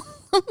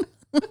problem?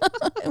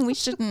 And we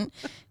shouldn't.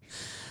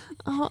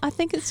 Oh, I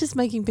think it's just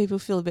making people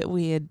feel a bit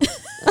weird.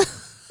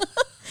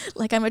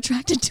 Like I'm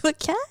attracted to a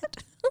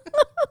cat?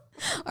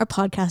 Our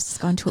podcast has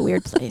gone to a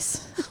weird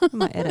place. I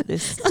might edit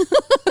this.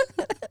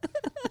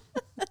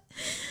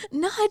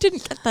 No, I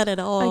didn't get that at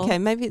all. Okay,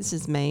 maybe it's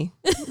just me.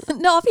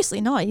 No,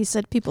 obviously not. You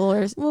said people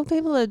are... Well,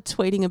 people are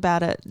tweeting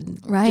about it,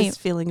 right?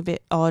 Just feeling a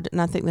bit odd,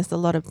 and I think there's a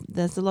lot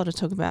of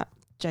talk about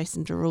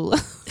Jason Derulo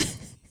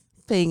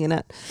being in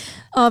it.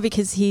 Oh,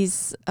 because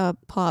he's a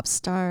pop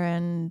star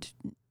and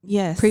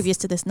previous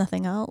to this,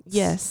 nothing else.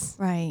 Yes,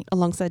 right.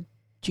 Alongside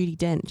Judi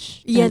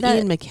Dench. Yeah, and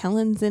Ian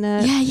McKellen's in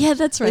it. Yeah,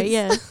 that's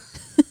right.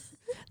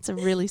 It's a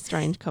really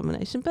strange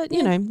combination, but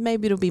you know,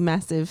 maybe it'll be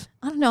massive.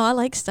 I don't know. I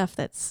like stuff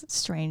that's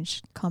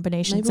strange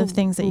combinations of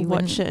things that you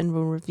watch it and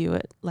we'll review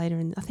it later.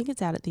 And I think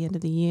it's out at the end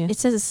of the year. It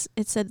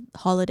said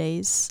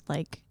holidays,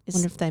 like. I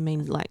wonder if they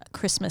mean like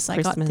Christmas.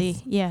 I got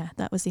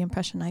that was the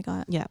impression I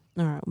got. Yeah.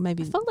 All right.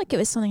 Maybe. I felt like it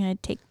was something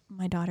I'd take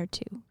my daughter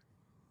to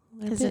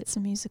because it's a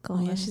musical.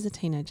 Oh yeah, she's a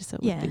teenager, so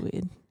it would be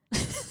weird.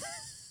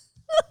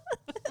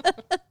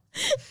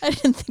 I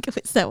didn't think it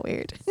was that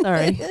weird.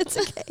 Sorry. It's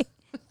okay.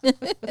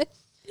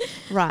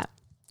 Right.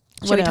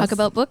 Shall we talk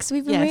about books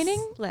we've been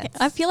reading?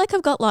 Let's. I feel like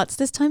I've got lots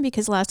this time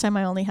because last time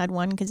I only had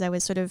one because I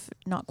was sort of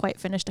not quite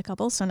finished a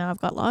couple. So now I've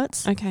got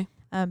lots. Okay.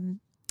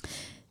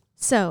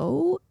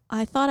 So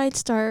I thought I'd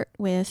start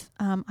with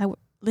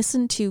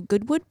listened to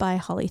Goodwood by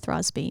Holly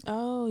Throsby.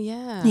 Oh,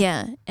 yeah.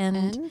 Yeah.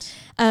 And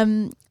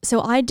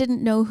so I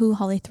didn't know who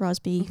Holly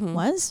Throsby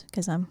was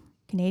because I'm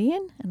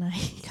Canadian and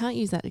You can't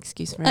use that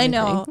excuse for anything.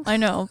 I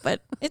know,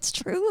 but it's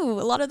true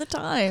a lot of the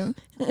time.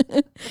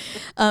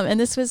 And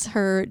this was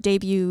her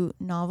debut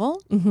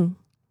novel.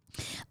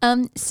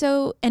 And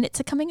it's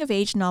a coming of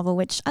age novel,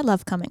 which I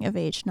love coming of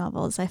age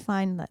novels. I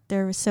find that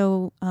they're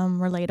so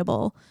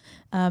relatable.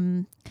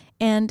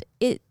 And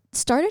it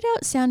started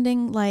out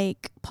sounding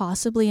like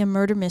possibly a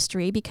murder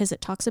mystery because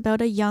it talks about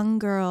a young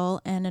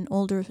girl and an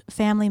older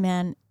family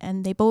man,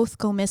 and they both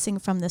go missing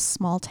from this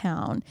small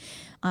town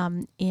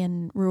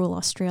in rural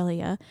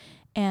Australia.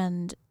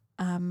 And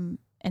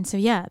so,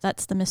 yeah,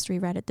 that's the mystery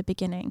right at the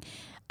beginning.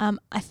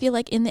 I feel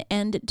like in the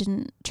end, it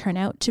didn't turn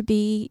out to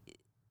be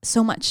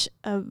so much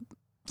of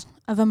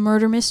a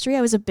murder mystery.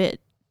 I was a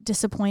bit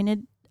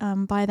disappointed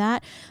by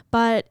that,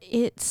 but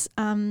it's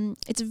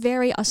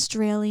very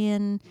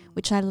Australian,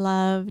 which I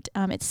loved.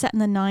 It's set in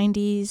the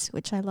 90s,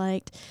 which I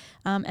liked,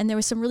 and there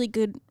was some really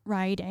good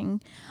writing,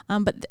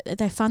 but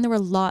I found there were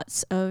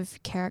lots of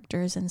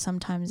characters, and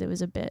sometimes it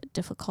was a bit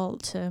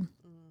difficult to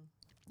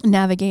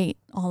navigate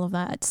all of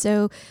that.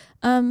 So,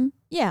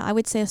 yeah, I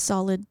would say a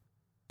solid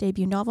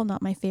debut novel.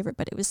 Not my favorite,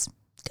 but it was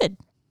good.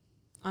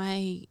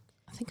 I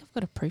think I've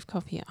got a proof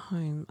copy at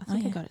home. I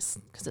think I got it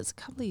because it's a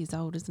couple of years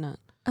old, isn't it?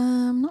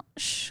 I'm not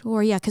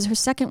sure. Yeah, because her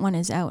second one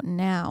is out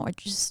now. It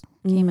just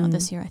came out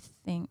this year, I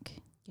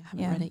think. Yeah, I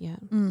haven't read it yet.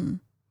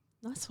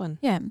 Nice one.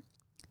 Yeah.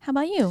 How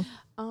about you?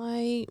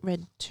 I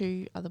read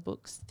 2 other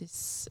books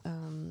this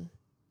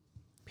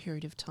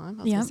period of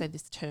time. I was going to say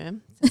this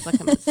term. Sounds like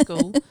I'm at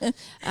school.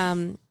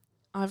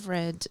 I've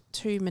read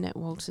 2 Minette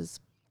Walters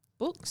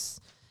books.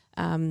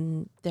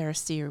 They're a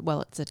series.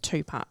 Well, it's a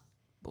 2-part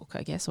book,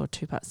 I guess, or a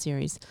 2-part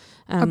series.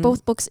 Are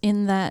both books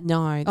in that?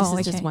 No, this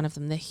is just one of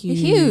them. They're huge.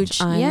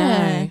 Huge. I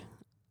know.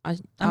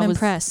 I'm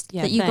impressed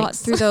that you got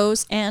through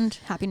those and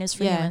Happiness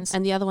for Humans.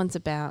 And the other one's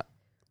about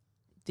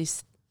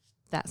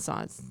that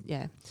size.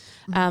 Yeah.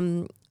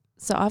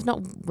 So I've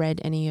not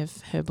read any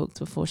of her books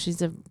before.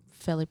 She's a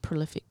fairly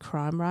prolific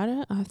crime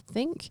writer, I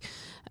think.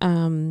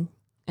 And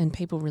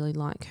people really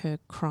like her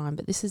crime.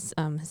 But this is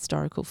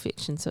historical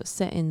fiction. So it's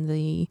set in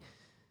the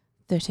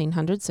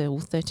 1300s, so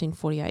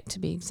 1348 to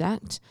be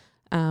exact.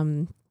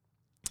 And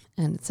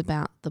it's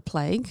about the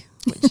plague,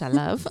 which I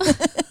love.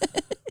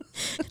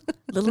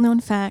 Little known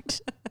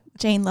fact,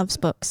 Jane loves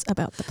books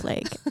about the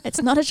plague.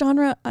 It's not a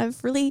genre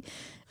I've really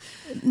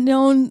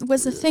known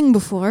was a thing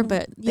before,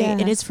 but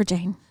it is for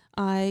Jane.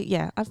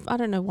 I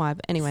don't know why,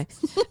 but anyway.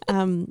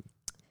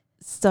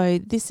 So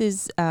this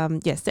is set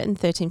in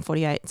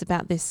 1348. It's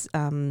about this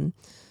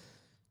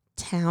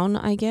town,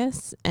 I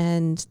guess,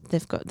 and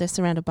they're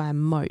surrounded by a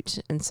moat,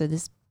 and so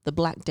the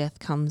Black Death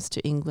comes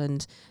to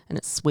England and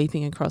it's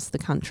sweeping across the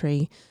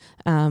country.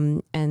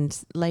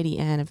 And Lady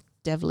Anne of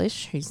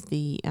Devlish, who's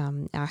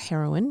our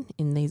heroine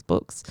in these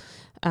books,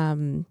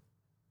 her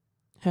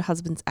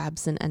husband's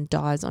absent and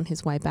dies on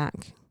his way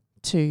back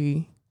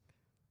to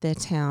their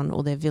town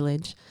or their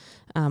village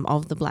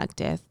of the Black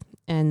Death.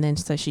 And then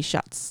so she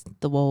shuts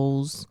the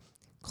walls,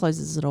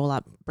 closes it all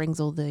up, brings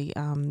all the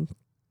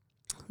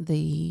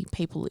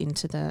people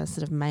into the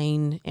sort of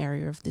main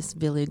area of this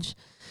village,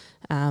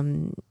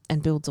 and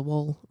builds a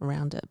wall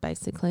around it,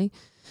 basically.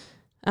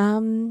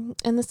 And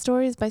the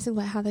story is basically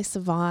about how they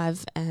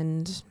survive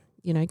and,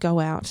 go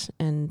out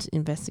and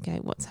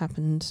investigate what's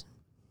happened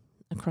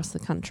across the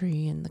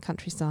country and the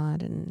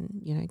countryside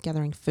and,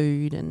 gathering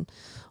food and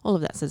all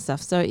of that sort of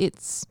stuff. So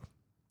it's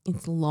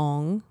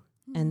long.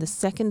 And the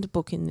second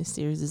book in this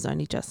series has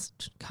only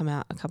just come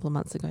out a couple of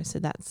months ago.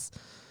 So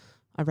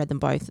I read them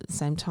both at the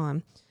same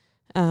time.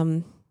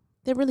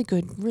 They're really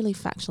good, really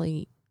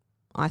factually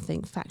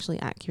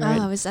accurate.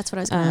 Oh, that's what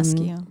I was going to ask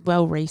you.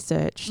 Well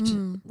researched,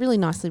 really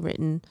nicely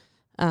written.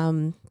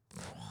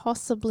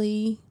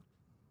 Possibly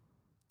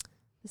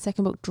the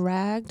second book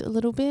dragged a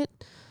little bit.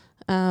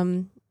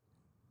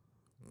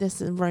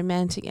 There's a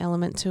romantic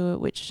element to it,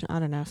 which I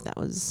don't know if that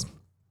was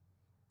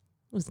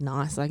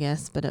nice, I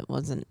guess, but it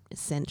wasn't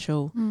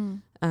essential.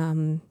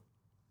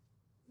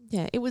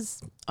 It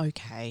was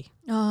okay.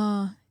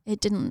 Oh, it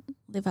didn't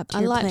live up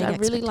to your plague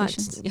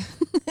expectations.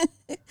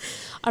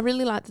 I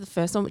really liked the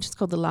first one, which is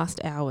called The Last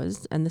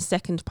Hours, and the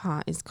second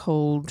part is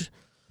called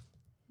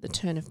The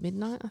Turn of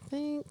Midnight, I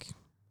think.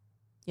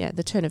 Yeah,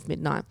 The Turn of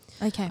Midnight.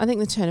 Okay. I think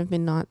The Turn of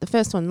Midnight, the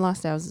first one, The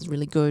Last Hours, is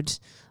really good.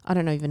 I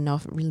don't even know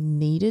if it really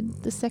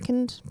needed the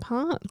second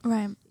part.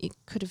 Right. It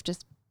could have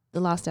The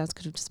Last Hours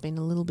could have just been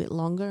a little bit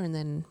longer and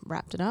then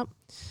wrapped it up.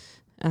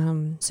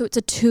 So it's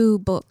a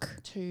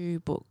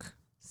 2-book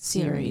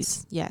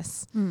series.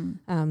 Yes.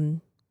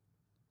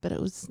 But it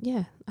was,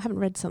 I haven't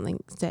read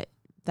something set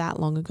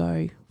that long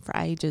ago for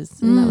ages,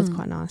 and that was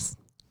quite nice.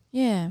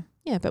 Yeah.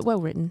 Yeah, but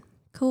well written.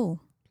 Cool.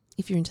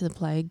 If you're into the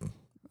plague,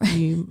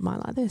 you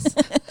might like this.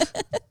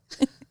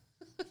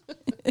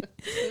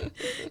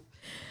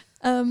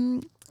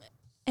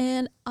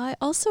 And I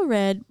also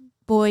read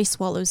Boy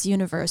Swallows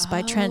Universe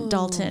by Trent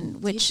Dalton,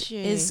 did which you?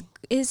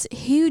 is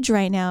huge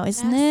right now,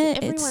 isn't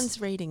it?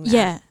 Everyone's reading that.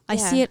 Yeah, I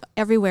see it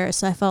everywhere.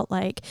 So I felt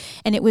like,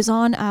 and it was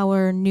on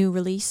our new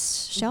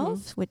release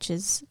shelf, which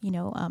is,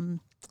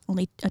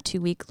 only a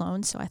 2-week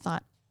loan. So I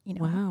thought,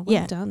 Wow,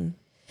 well done.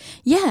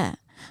 Yeah.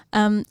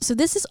 So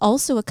this is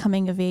also a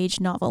coming of age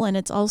novel, and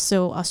it's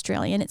also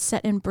Australian. It's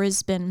set in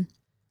Brisbane,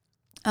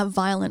 a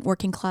violent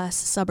working class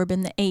suburb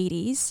in the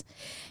 80s.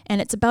 And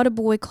it's about a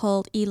boy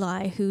called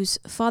Eli whose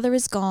father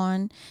is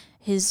gone.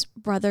 His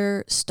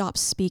brother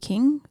stops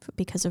speaking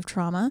because of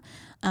trauma.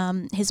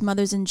 His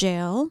mother's in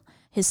jail.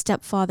 His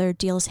stepfather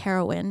deals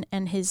heroin,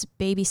 and his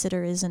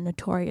babysitter is a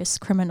notorious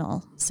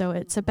criminal. So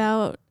it's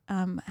about,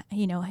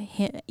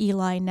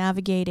 Eli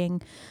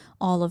navigating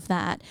all of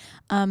that.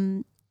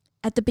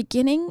 At the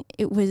beginning,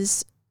 it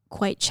was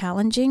quite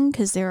challenging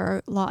because there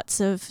are lots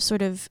of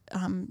sort of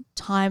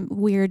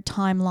weird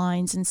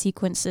timelines and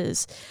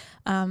sequences,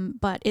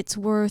 but it's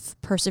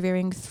worth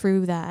persevering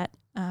through that.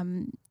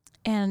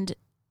 And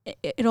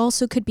it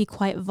also could be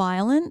quite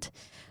violent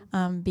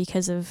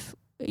because of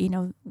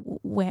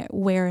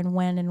where and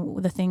when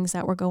and the things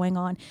that were going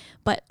on.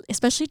 But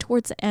especially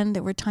towards the end,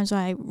 there were times where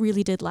I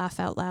really did laugh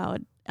out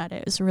loud at it.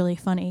 It was really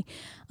funny.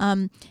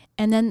 And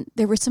then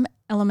there were some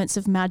elements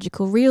of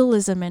magical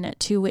realism in it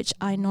too, which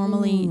I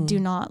normally do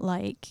not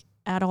like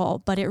at all,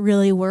 but it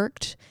really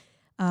worked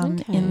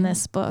in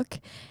this book.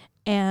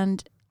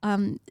 And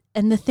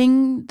the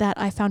thing that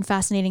I found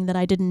fascinating that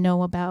I didn't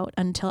know about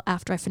until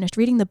after I finished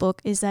reading the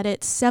book is that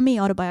it's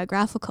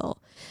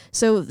semi-autobiographical.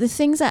 So the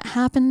things that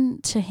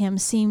happened to him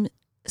seem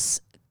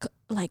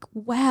like,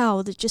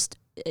 wow,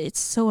 it's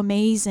so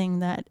amazing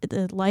that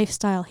the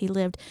lifestyle he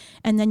lived.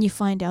 And then you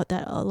find out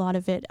that a lot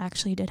of it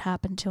actually did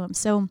happen to him.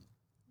 So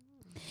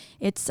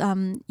it's,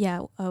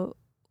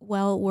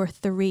 well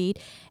worth the read.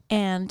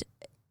 And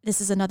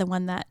this is another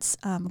one that's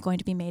going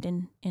to be made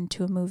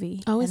into a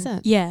movie. Oh, is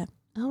it? Yeah.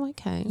 Oh,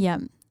 okay. Yeah.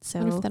 So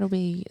what if that'll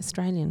be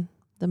Australian,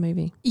 the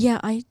movie?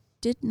 Yeah, I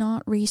did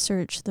not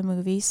research the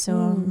movie, so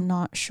I'm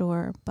not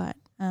sure, but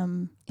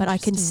I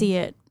can see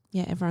it.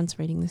 Yeah, everyone's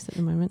reading this at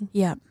the moment.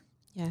 Yeah.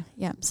 Yeah.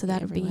 Yeah. So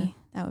that would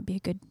be a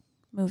good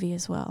movie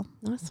as well.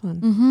 Nice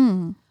one.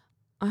 Mm-hmm.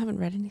 I haven't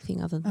read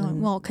anything other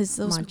than because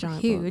those are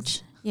huge.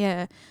 Books.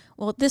 Yeah.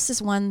 Well, this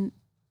is one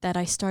that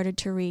I started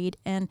to read,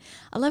 and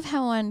I love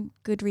how on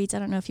Goodreads, I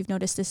don't know if you've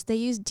noticed this, they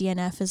use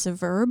DNF as a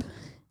verb.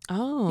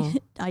 Oh.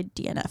 I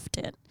DNF'd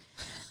it.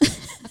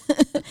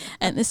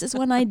 And this is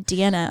one I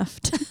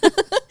DNF'd.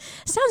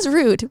 Sounds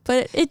rude,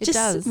 but it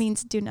just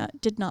means did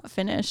not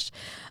finish.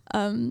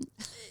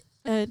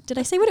 Did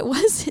I say what it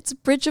was? It's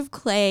Bridge of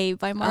Clay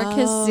by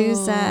Marcus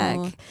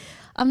Zusak.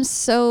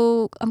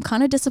 I'm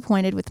kind of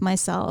disappointed with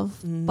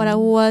myself, but I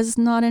was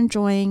not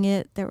enjoying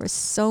it. There were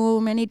so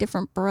many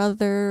different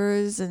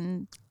brothers,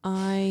 and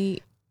I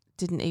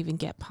didn't even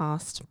get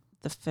past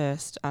the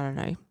first, I don't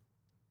know,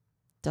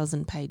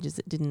 dozen pages.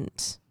 It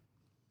didn't.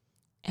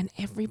 And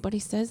everybody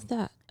says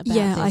that about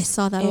this. I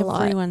saw that a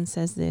lot. Everyone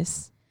says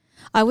this.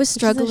 I was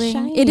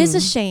struggling. It is a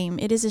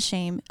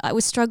shame. I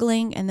was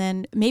struggling, and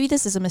then maybe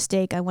this is a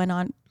mistake. I went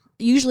on.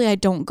 Usually I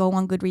don't go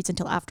on Goodreads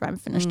until after I'm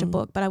finished a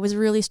book, but I was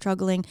really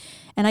struggling.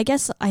 And I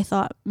guess I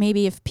thought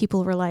maybe if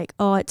people were like,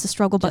 oh, it's a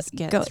struggle, but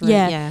go,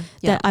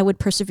 that I would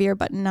persevere.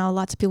 But now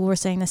lots of people were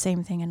saying the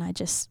same thing, and I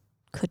just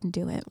couldn't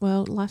do it.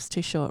 Well, life's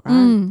too short,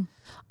 right?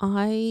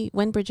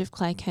 When Bridge of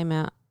Clay came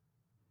out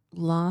mid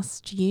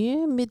last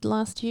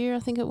year, I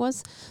think it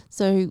was.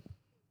 So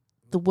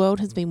the world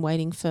has been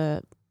waiting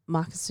for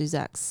Marcus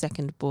Zusak's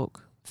second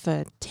book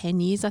for 10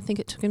 years. I think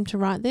it took him to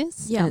write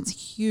this. Yeah. And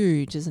it's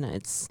huge, isn't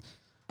it?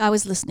 I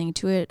was listening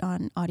to it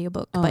on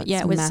audiobook, but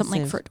it was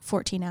something like for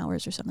 14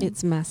 hours or something.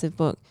 It's a massive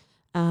book.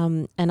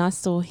 And I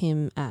saw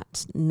him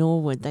at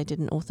Norwood. They did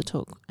an author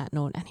talk at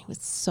Norwood, and he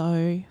was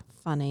so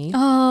funny.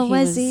 Oh,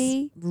 was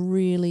he?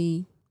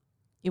 Really,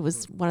 it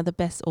was one of the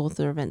best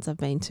author events I've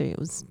been to. It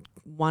was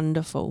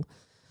wonderful.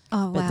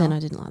 Oh, wow. But then I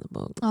didn't like the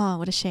book. Oh,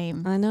 what a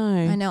shame. I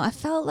know. I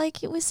felt like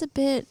he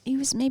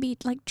was maybe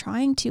like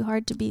trying too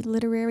hard to be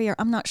literary, or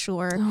I'm not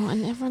sure. Oh,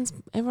 and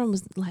everyone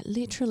was like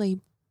literally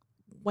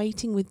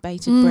waiting with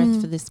bated breath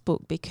for this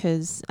book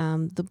because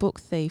The Book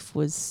Thief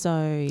was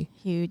so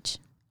huge.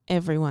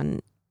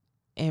 Everyone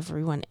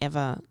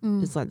ever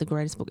is like the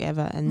greatest book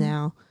ever, and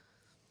now,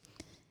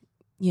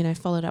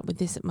 followed up with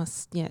this.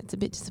 It's a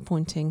bit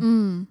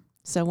disappointing.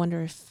 So I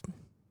wonder if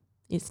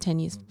it's 10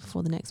 years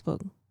before the next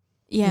book.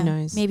 Yeah, who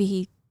knows? Maybe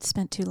he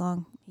spent too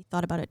long. He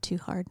thought about it too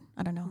hard.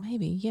 I don't know.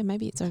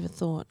 Maybe it's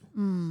overthought.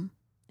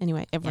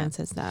 Anyway, everyone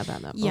says that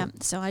about that book. Yeah,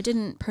 so I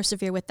didn't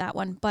persevere with that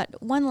one.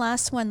 But one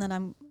last one that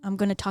I'm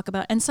going to talk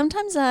about, and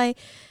sometimes I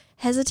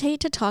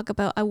hesitate to talk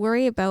about. I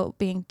worry about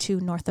being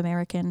too North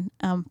American.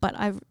 But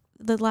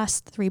the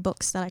last 3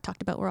 books that I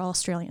talked about were all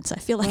Australian, so I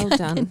feel like well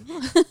done.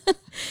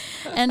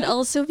 And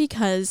also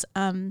because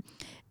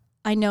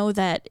I know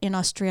that in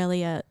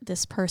Australia,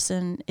 this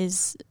person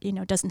is,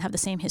 doesn't have the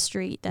same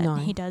history that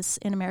he does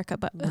in America.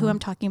 But who I'm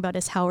talking about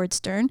is Howard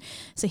Stern.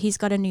 So he's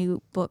got a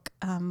new book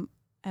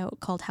out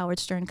called Howard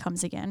Stern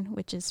Comes Again,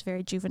 which is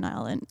very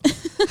juvenile and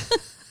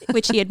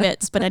which he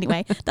admits. But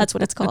anyway, that's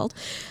what it's called.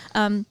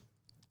 And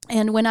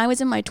when I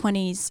was in my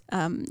 20s,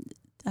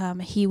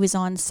 he was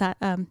on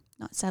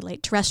not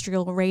satellite,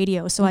 terrestrial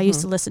radio. So I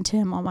used to listen to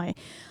him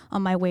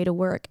on my way to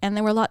work. And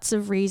there were lots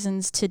of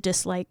reasons to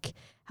dislike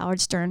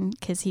Howard Stern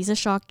because he's a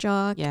shock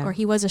jock, or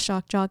he was a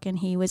shock jock, and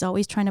he was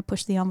always trying to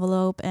push the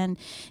envelope and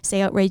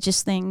say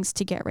outrageous things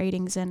to get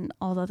ratings and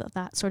all of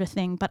that sort of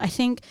thing. But I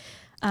think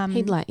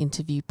he'd like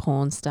interview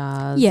porn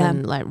stars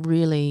and like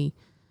really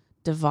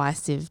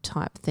divisive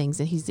type things.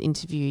 And he's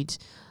interviewed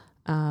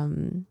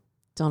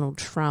Donald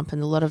Trump,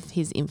 and a lot of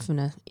his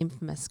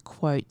infamous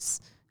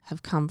quotes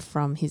have come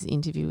from his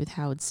interview with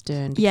Howard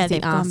Stern. Yeah,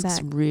 he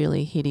asks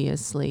really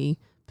hideously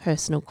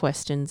personal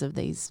questions of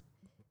these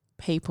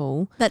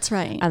people. That's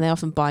right. And they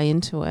often buy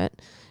into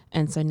it.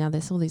 And so now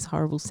there's all these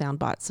horrible sound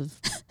bites of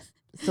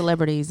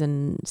celebrities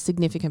and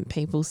significant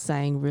people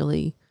saying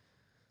really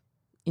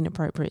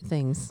inappropriate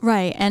things.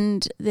 Right.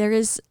 And there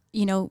is,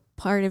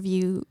 part of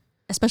you,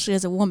 especially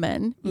as a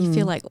woman, you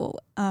feel like,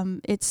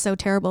 it's so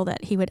terrible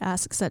that he would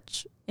ask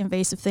such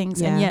invasive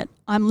things, and yet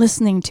I'm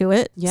listening to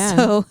it. Yeah.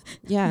 So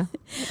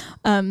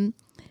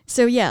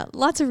yeah.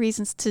 Lots of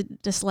reasons to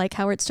dislike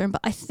Howard Stern,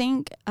 but I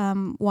think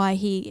why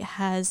he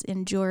has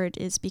endured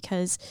is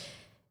because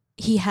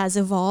he has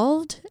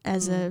evolved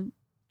as a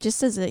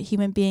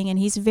human being, and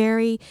he's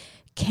very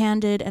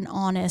candid and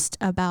honest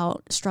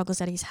about struggles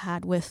that he's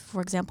had with, for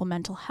example,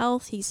 mental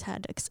health. He's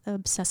had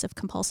obsessive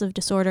compulsive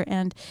disorder,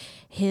 and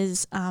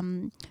his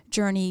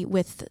journey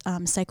with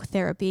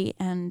psychotherapy,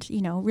 and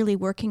really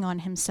working on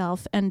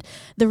himself. And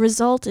the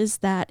result is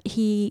that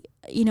he's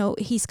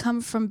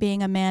come from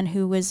being a man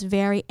who was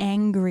very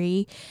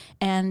angry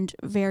and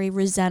very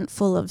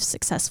resentful of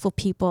successful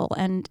people.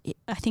 And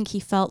I think he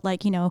felt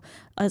like,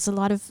 as a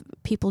lot of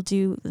people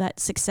do, that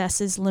success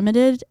is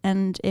limited.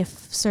 And if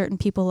certain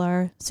people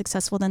are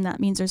successful, then that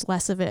means there's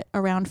less of it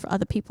around for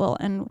other people.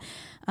 And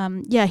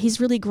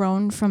he's really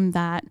grown from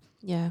that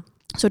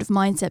sort of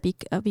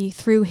mindset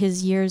through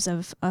his years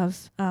of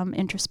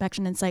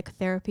introspection and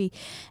psychotherapy.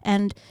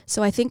 And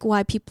so I think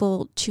why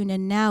people tune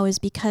in now is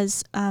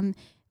because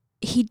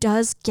he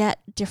does get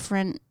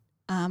different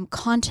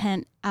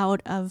content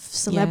out of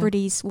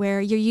celebrities where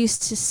you're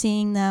used to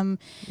seeing them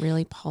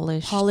really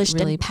polished and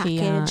really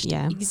packaged.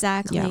 PR,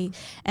 Exactly.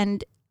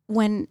 And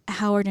when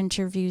Howard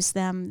interviews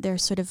them, they're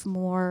sort of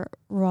more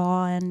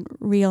raw and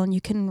real, and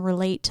you can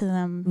relate to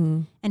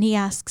them. And he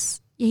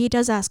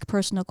does ask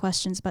personal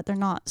questions, but they're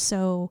not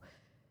so,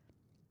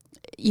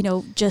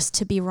 just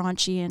to be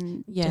raunchy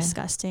and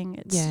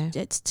disgusting.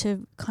 It's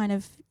to kind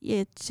of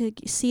to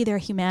see their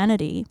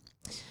humanity.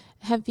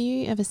 Have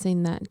you ever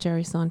seen that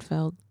Jerry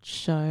Seinfeld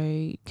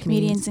show,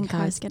 Comedians in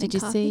Cars Getting Coffee? Did you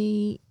Coffee?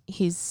 See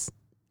his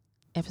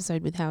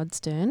episode with Howard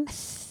Stern? I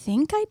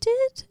think I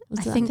did.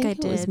 I think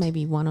it was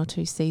maybe 1 or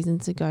 2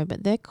 seasons ago,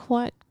 but they're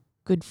quite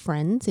good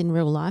friends in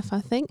real life, I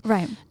think.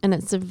 Right. And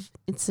as an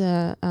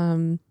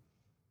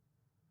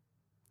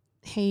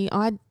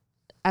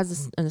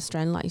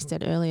Australian, like you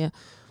said earlier,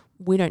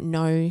 we don't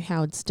know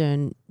Howard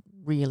Stern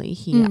really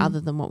here other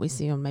than what we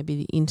see on maybe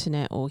the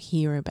internet or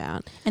hear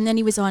about. And then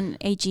he was on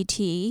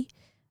AGT.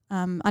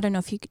 I don't know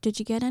if did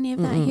you get any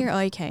of that here? Oh,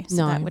 okay.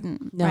 So that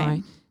wouldn't. No.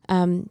 Right.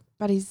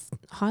 But he's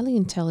highly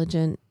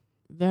intelligent,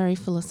 very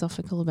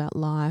philosophical about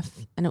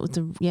life. And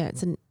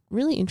it's a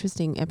really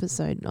interesting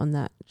episode on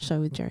that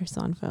show with Jerry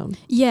Seinfeld.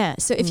 Yeah.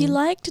 So if you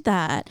liked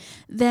that,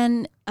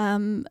 then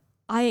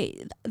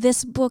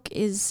this book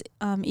is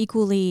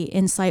equally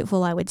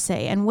insightful, I would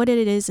say. And what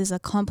it is a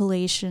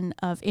compilation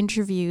of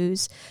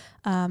interviews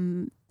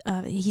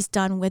he's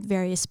done with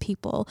various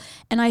people.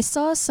 And I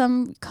saw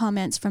some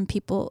comments from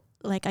people,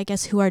 like I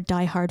guess who are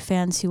diehard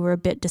fans, who were a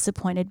bit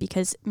disappointed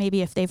because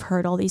maybe if they've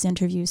heard all these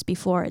interviews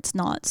before, it's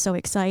not so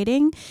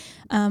exciting.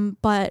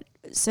 But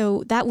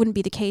so that wouldn't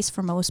be the case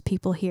for most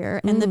people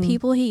here. And the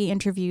people he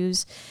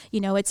interviews,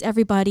 it's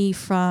everybody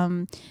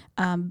from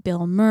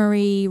Bill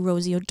Murray,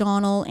 Rosie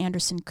O'Donnell,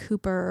 Anderson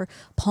Cooper,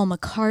 Paul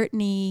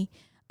McCartney,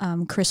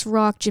 Chris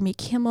Rock, Jimmy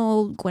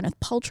Kimmel, Gwyneth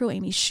Paltrow,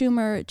 Amy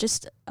Schumer,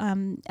 just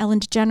Ellen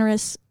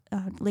DeGeneres,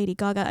 Lady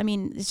Gaga. I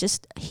mean, it's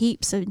just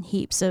heaps and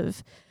heaps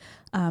of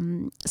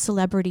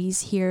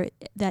celebrities here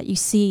that you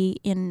see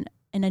in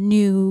a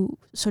new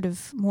sort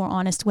of more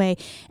honest way.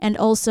 And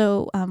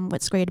also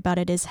what's great about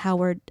it is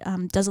Howard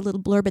does a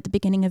little blurb at the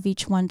beginning of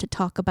each one to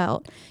talk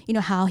about,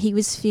 how he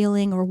was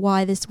feeling or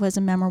why this was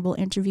a memorable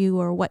interview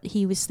or what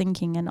he was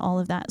thinking and all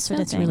of that sort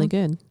of thing. That's really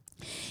good.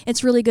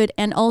 It's really good.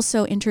 And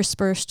also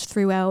interspersed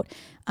throughout,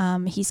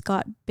 he's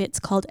got bits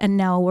called "And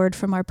Now a Word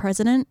from Our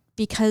President"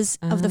 because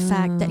of the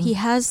fact that he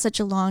has such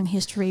a long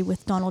history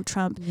with Donald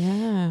Trump.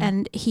 Yeah.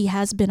 And he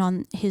has been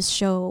on his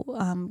show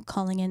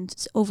calling in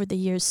over the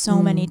years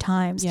so many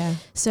times. Yeah.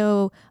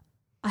 So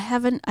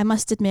I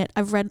must admit,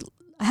 I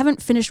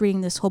haven't finished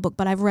reading this whole book,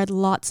 but I've read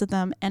lots of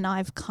them, and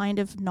I've kind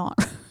of not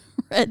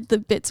read the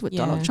bits with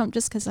Donald Trump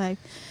just because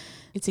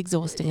It's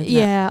exhausting, isn't it?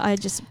 Yeah,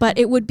 but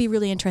it would be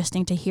really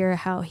interesting to hear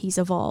how he's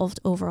evolved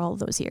over all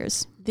those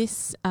years.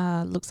 This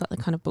looks like the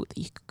kind of book that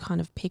you could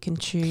kind of pick and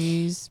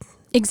choose.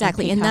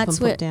 Exactly, and that's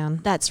put down.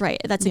 That's right.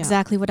 That's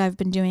exactly what I've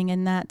been doing,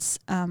 and that's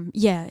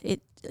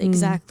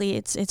exactly.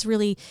 It's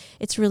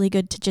really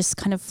good to just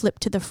kind of flip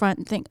to the front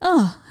and think,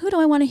 oh, who do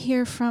I want to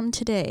hear from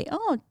today?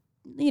 Oh,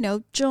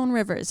 Joan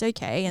Rivers,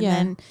 okay, and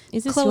then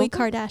is this Khloe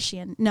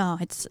Kardashian. No,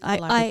 it's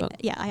I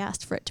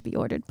asked for it to be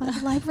ordered by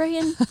the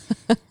librarian.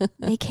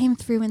 They came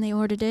through and they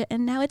ordered it,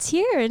 and now it's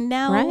here, and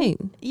now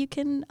you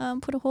can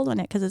put a hold on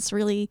it because it's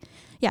really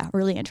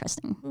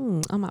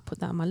interesting. I might put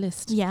that on my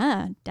list.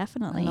 Yeah,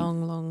 definitely. A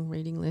long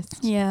reading list.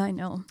 Yeah, I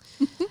know.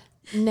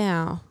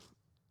 Now,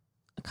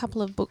 a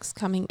couple of books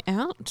coming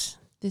out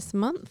this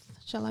month.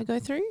 Shall I go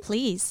through?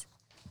 Please.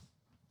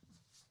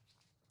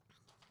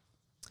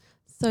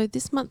 So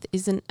this month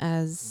isn't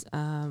as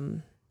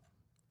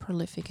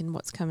prolific in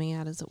what's coming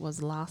out as it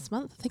was last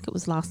month. I think it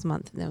was last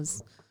month, and there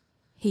was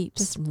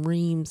heaps, just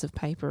reams of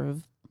paper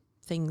of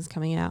things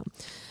coming out.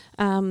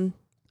 I'll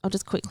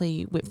just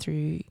quickly whip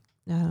through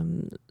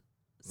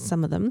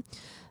some of them.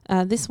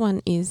 This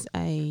one is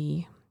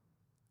a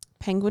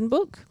Penguin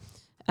book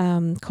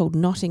called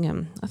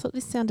Nottingham. I thought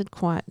this sounded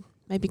quite,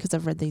 maybe because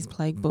I've read these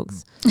plague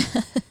books.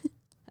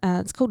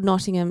 It's called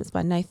Nottingham. It's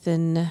by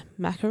Nathan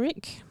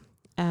Makarick.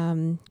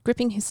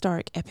 Gripping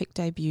historic epic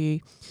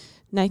debut,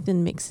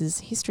 Nathan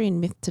mixes history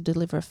and myth to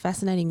deliver a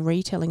fascinating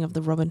retelling of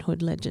the Robin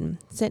Hood legend.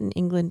 Set in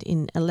England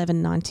in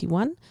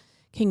 1191,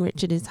 King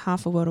Richard is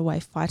half a world away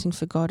fighting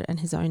for God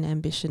and his own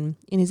ambition.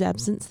 In his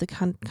absence, the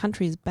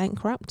country is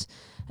bankrupt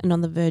and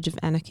on the verge of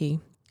anarchy.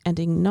 And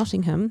in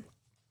Nottingham,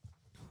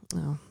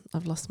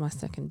 I've lost my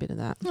second bit of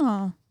that.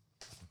 Oh.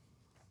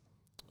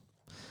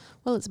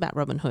 Well, it's about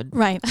Robin Hood.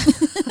 Right.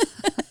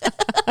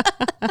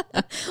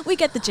 We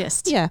get the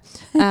gist. Yeah.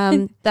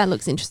 That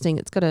looks interesting.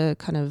 It's got a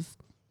kind of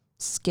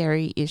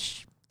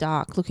scary-ish,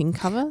 dark-looking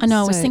cover. I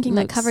know. I was thinking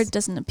that cover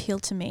doesn't appeal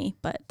to me,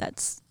 but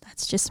that's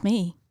just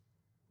me.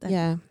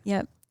 Yeah.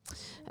 Yep.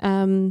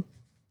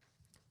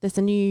 There's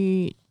a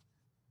new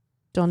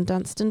Don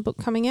Dunstan book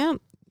coming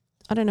out.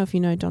 I don't know if you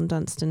know Don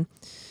Dunstan.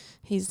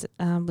 He's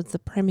was the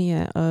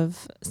Premier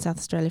of South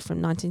Australia from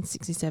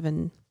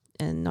 1967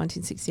 and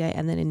 1968,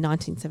 and then in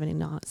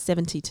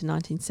 1970 to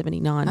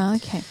 1979. Oh,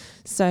 okay.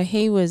 So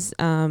he was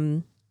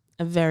a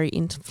very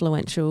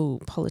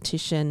influential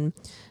politician,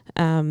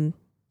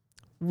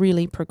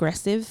 really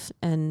progressive,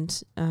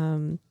 and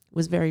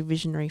was very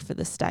visionary for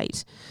the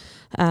state.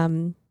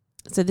 So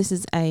this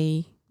is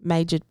a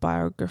majored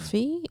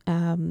biography,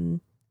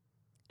 and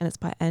it's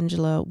by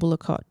Angela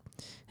Woolacott,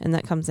 and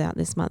that comes out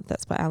this month.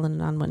 That's by Allen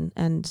and Unwin,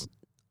 and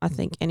I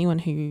think anyone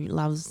who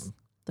loves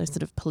those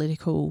sort of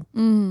political,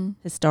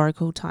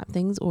 historical type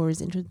things, or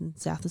is interested in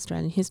South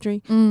Australian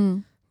history,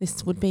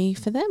 this would be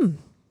for them.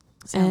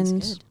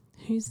 Sounds good.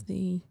 Who's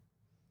the...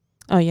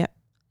 Oh, yeah.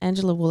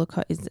 Angela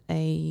Woolacott is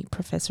a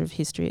professor of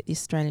history at the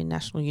Australian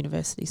National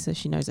University, so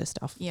she knows her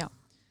stuff. Yeah.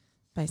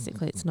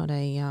 Basically, it's not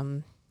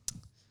a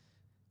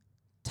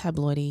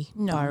tabloidy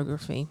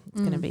biography. It's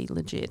going to be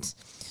legit.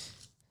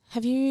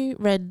 Have you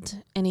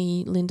read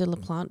any Linda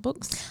LaPlante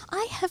books?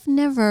 I have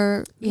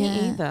never.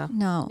 Me either.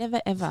 No.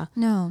 Never, ever.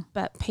 No.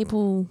 But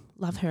people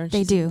love her. And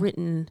they do.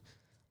 Written,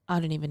 I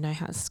don't even know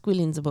how,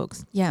 squillions of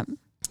books. Yeah.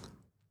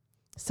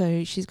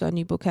 So she's got a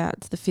new book out.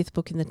 It's the 5th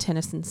book in the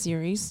Tennyson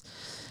series.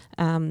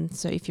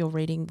 So if you're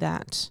reading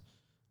that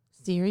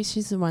series,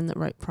 she's the one that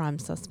wrote Prime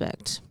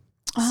Suspect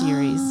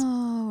series.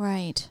 Oh,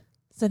 right.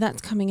 So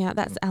that's coming out.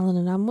 That's Allen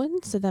and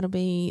Unwin. So that'll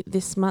be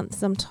this month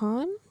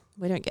sometime.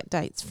 We don't get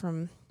dates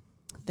from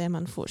them,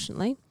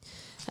 unfortunately.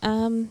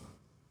 Now,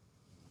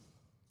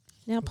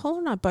 Paul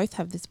and I both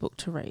have this book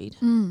to read.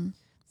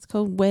 It's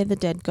called Where the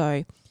Dead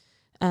Go.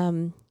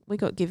 We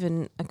got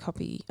given a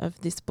copy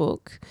of this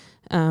book.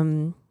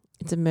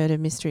 It's a murder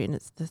mystery, and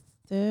it's the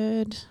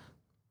 3rd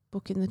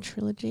book in the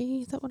trilogy.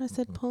 Is that what I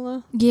said,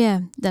 Paula?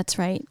 Yeah, that's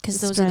right, because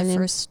those are the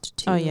first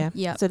 2. Oh, yeah.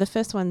 Yep. So the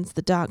first one's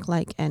The Dark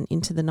Lake and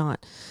Into the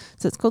Night.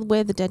 So it's called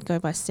Where the Dead Go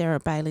by Sarah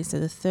Bailey. So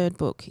the 3rd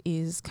book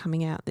is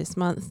coming out this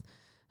month.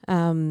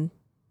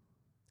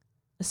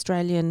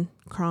 Australian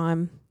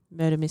crime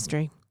murder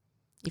mystery,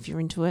 if you're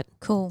into it.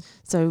 Cool.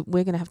 So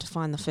we're going to have to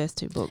find the first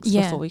 2 books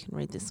before we can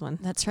read this one.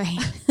 That's right.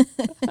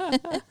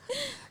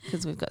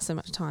 Because we've got so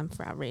much time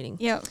for our reading.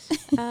 Yep.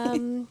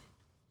 And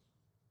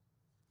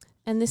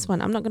this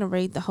one, I'm not going to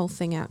read the whole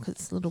thing out because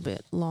it's a little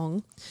bit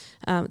long.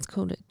 It's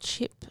called A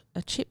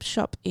Chip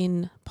Shop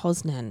in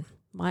Poznan,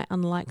 My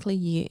Unlikely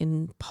Year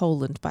in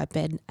Poland by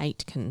Ben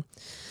Aitken.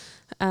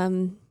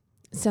 It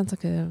sounds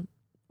like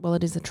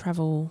it is a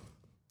travel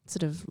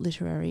sort of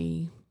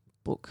literary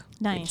book.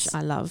 Nice. Which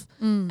I love.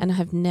 And I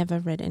have never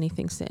read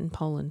anything set in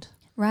Poland.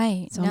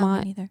 Right. So no, I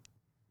might me neither.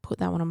 put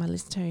that one on my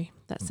list too.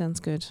 That sounds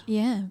good.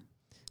 Yeah.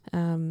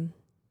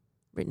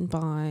 Written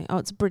by,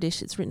 it's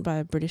British. It's written by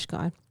a British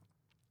guy.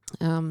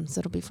 So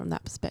it'll be from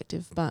that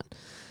perspective. But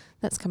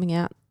that's coming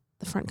out.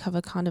 The front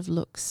cover kind of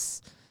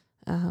looks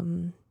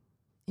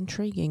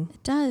intriguing.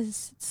 It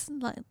does. It's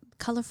like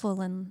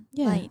colourful and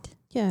Yeah. light.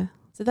 Yeah.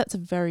 So that's a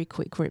very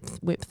quick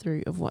whip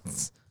through of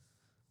what's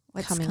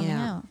coming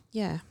out.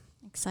 Yeah.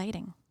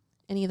 Exciting.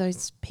 Any of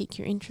those pique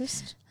your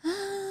interest?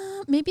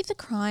 Maybe the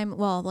crime.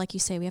 Well, like you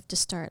say, we have to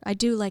start. I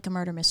do like a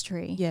murder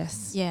mystery.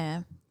 Yes.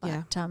 Yeah.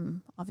 But Yeah.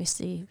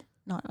 Obviously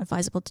not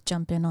advisable to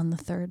jump in on the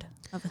third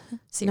of a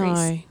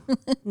series.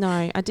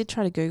 No. I did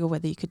try to Google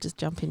whether you could just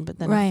jump in, but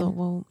then I thought,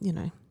 well,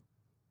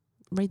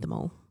 read them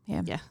all.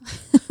 Yeah. Yeah.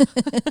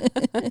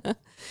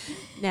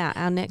 Now,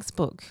 our next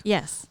book.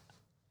 Yes.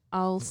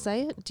 I'll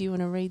say it. Do you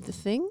want to read the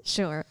thing?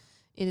 Sure.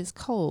 It is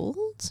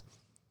called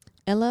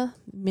Ella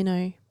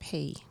Minnow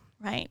P.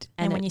 Right.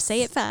 And when you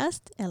say it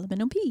fast,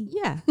 Elemental P.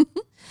 Yeah.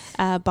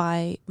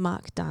 By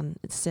Mark Dunn.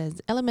 It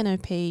says Ella Minnow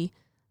P,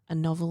 a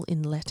novel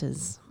in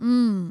letters.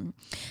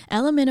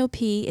 Ella Minnow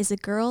P is a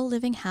girl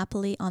living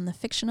happily on the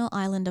fictional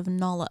island of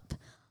Nollop,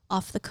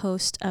 off the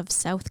coast of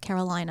South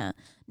Carolina.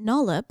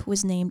 Nollop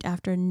was named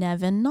after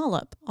Nevin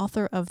Nollop,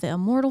 author of the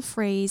immortal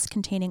phrase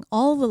containing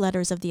all the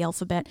letters of the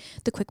alphabet,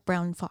 "The quick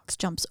brown fox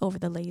jumps over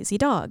the lazy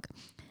dog."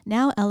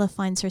 Now Ella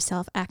finds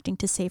herself acting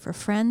to save her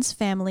friends,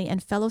 family,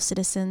 and fellow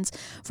citizens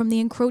from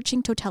the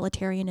encroaching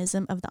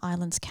totalitarianism of the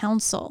island's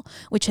council,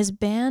 which has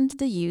banned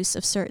the use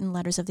of certain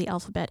letters of the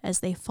alphabet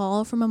as they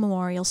fall from a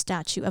memorial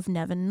statue of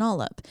Nevin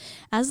Nollop.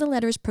 As the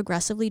letters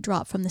progressively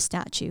drop from the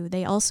statue,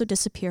 they also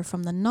disappear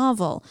from the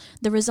novel.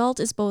 The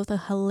result is both a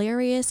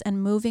hilarious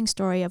and moving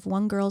story of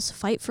one girl's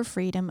fight for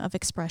freedom of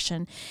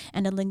expression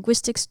and a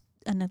linguistic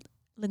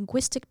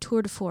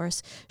tour de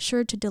force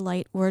sure to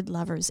delight word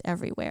lovers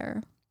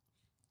everywhere.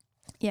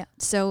 Yeah,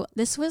 so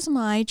this was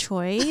my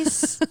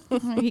choice.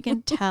 You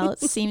can tell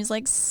it seems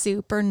like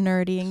super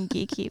nerdy and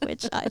geeky,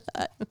 which I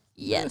thought,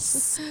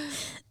 yes,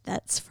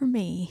 that's for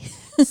me.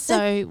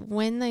 So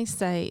when they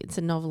say it's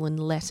a novel in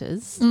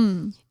letters,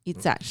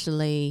 it's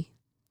actually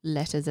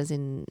letters as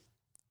in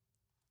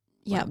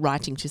like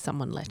writing to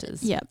someone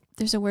letters. Yeah,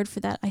 there's a word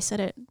for that. I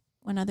said it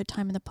one other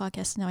time in the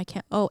podcast. Now I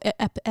can't. Oh,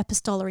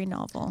 epistolary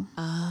novel.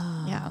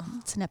 Ah. Yeah,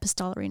 it's an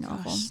epistolary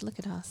novel. Gosh, look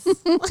at us.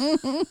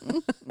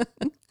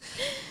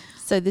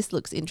 So this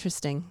looks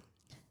interesting.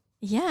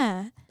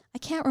 Yeah. I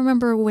can't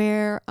remember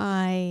why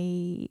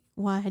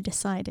I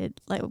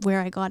decided, like where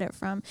I got it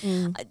from.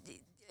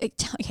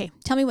 Okay,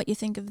 tell me what you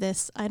think of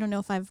this. I don't know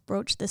if I've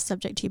broached this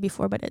subject to you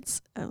before, but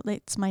it's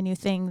my new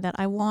thing that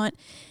I want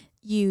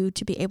you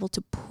to be able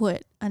to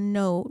put a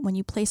note when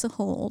you place a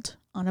hold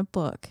on a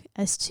book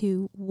as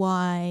to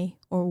why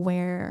or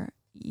where,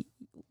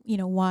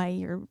 why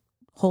you're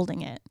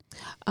holding it.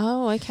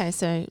 Oh, okay.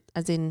 So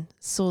as in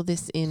saw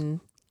this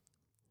in...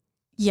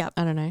 Yeah.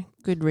 I don't know,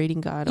 good reading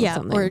guide or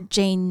something. Or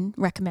Jane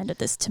recommended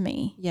this to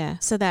me. Yeah.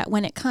 So that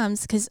when it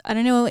comes, because I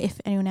don't know if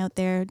anyone out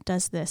there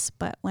does this,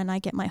 but when I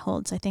get my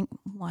holds, I think,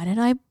 why did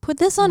I put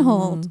this on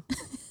hold?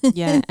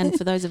 Yeah. And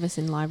for those of us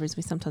in libraries,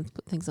 we sometimes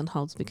put things on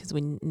holds because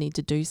we need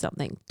to do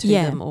something to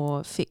them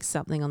or fix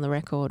something on the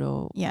record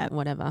or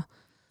whatever.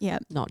 Yeah.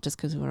 Not just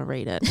because we want to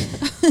read it.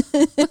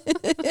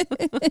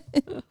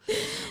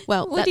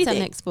 Well, that's our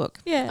next book.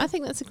 Yeah. I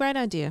think that's a great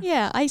idea.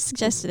 Yeah, I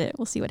suggested it.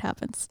 We'll see what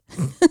happens.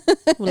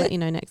 We'll let you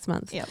know next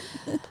month. Yep.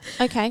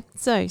 Okay,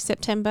 so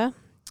September,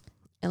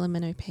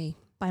 Elemental P.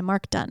 By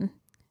Mark Dunn.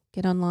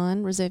 Get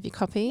online, reserve your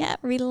copy. Yeah,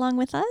 read along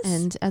with us.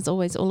 And as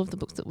always, all of the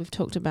books that we've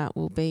talked about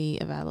will be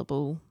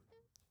available.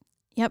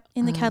 Yep,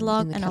 in the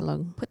catalogue. And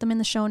I'll put them in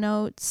the show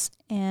notes.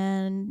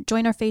 And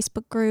join our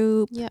Facebook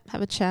group. Yep,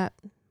 have a chat.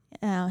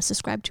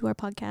 Subscribe to our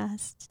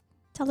podcast.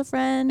 Tell a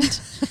friend.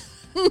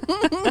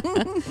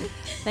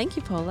 Thank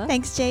you, Paula.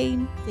 Thanks,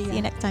 Jane. See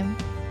you next time.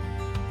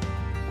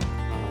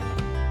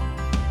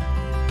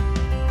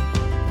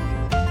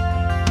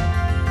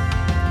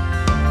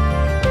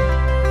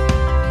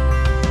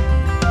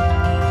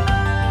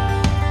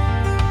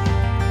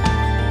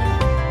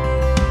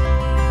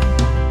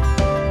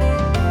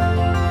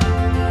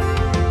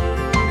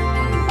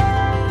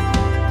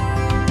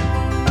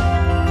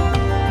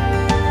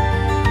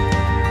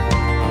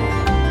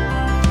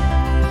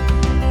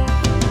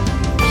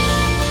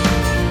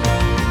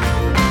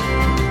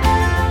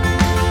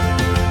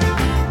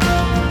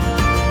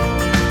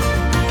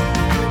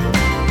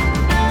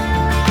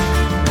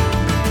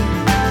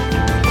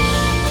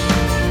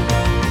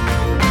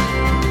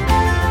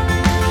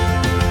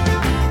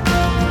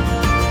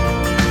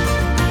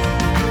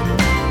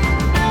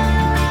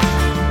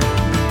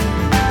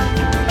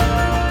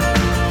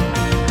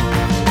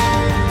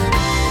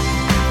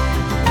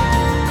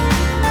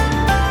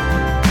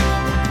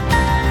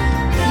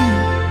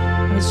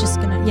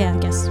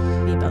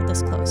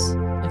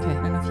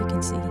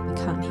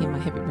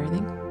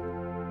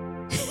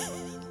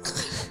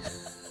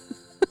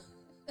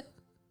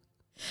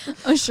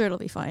 I'm sure it'll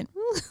be fine.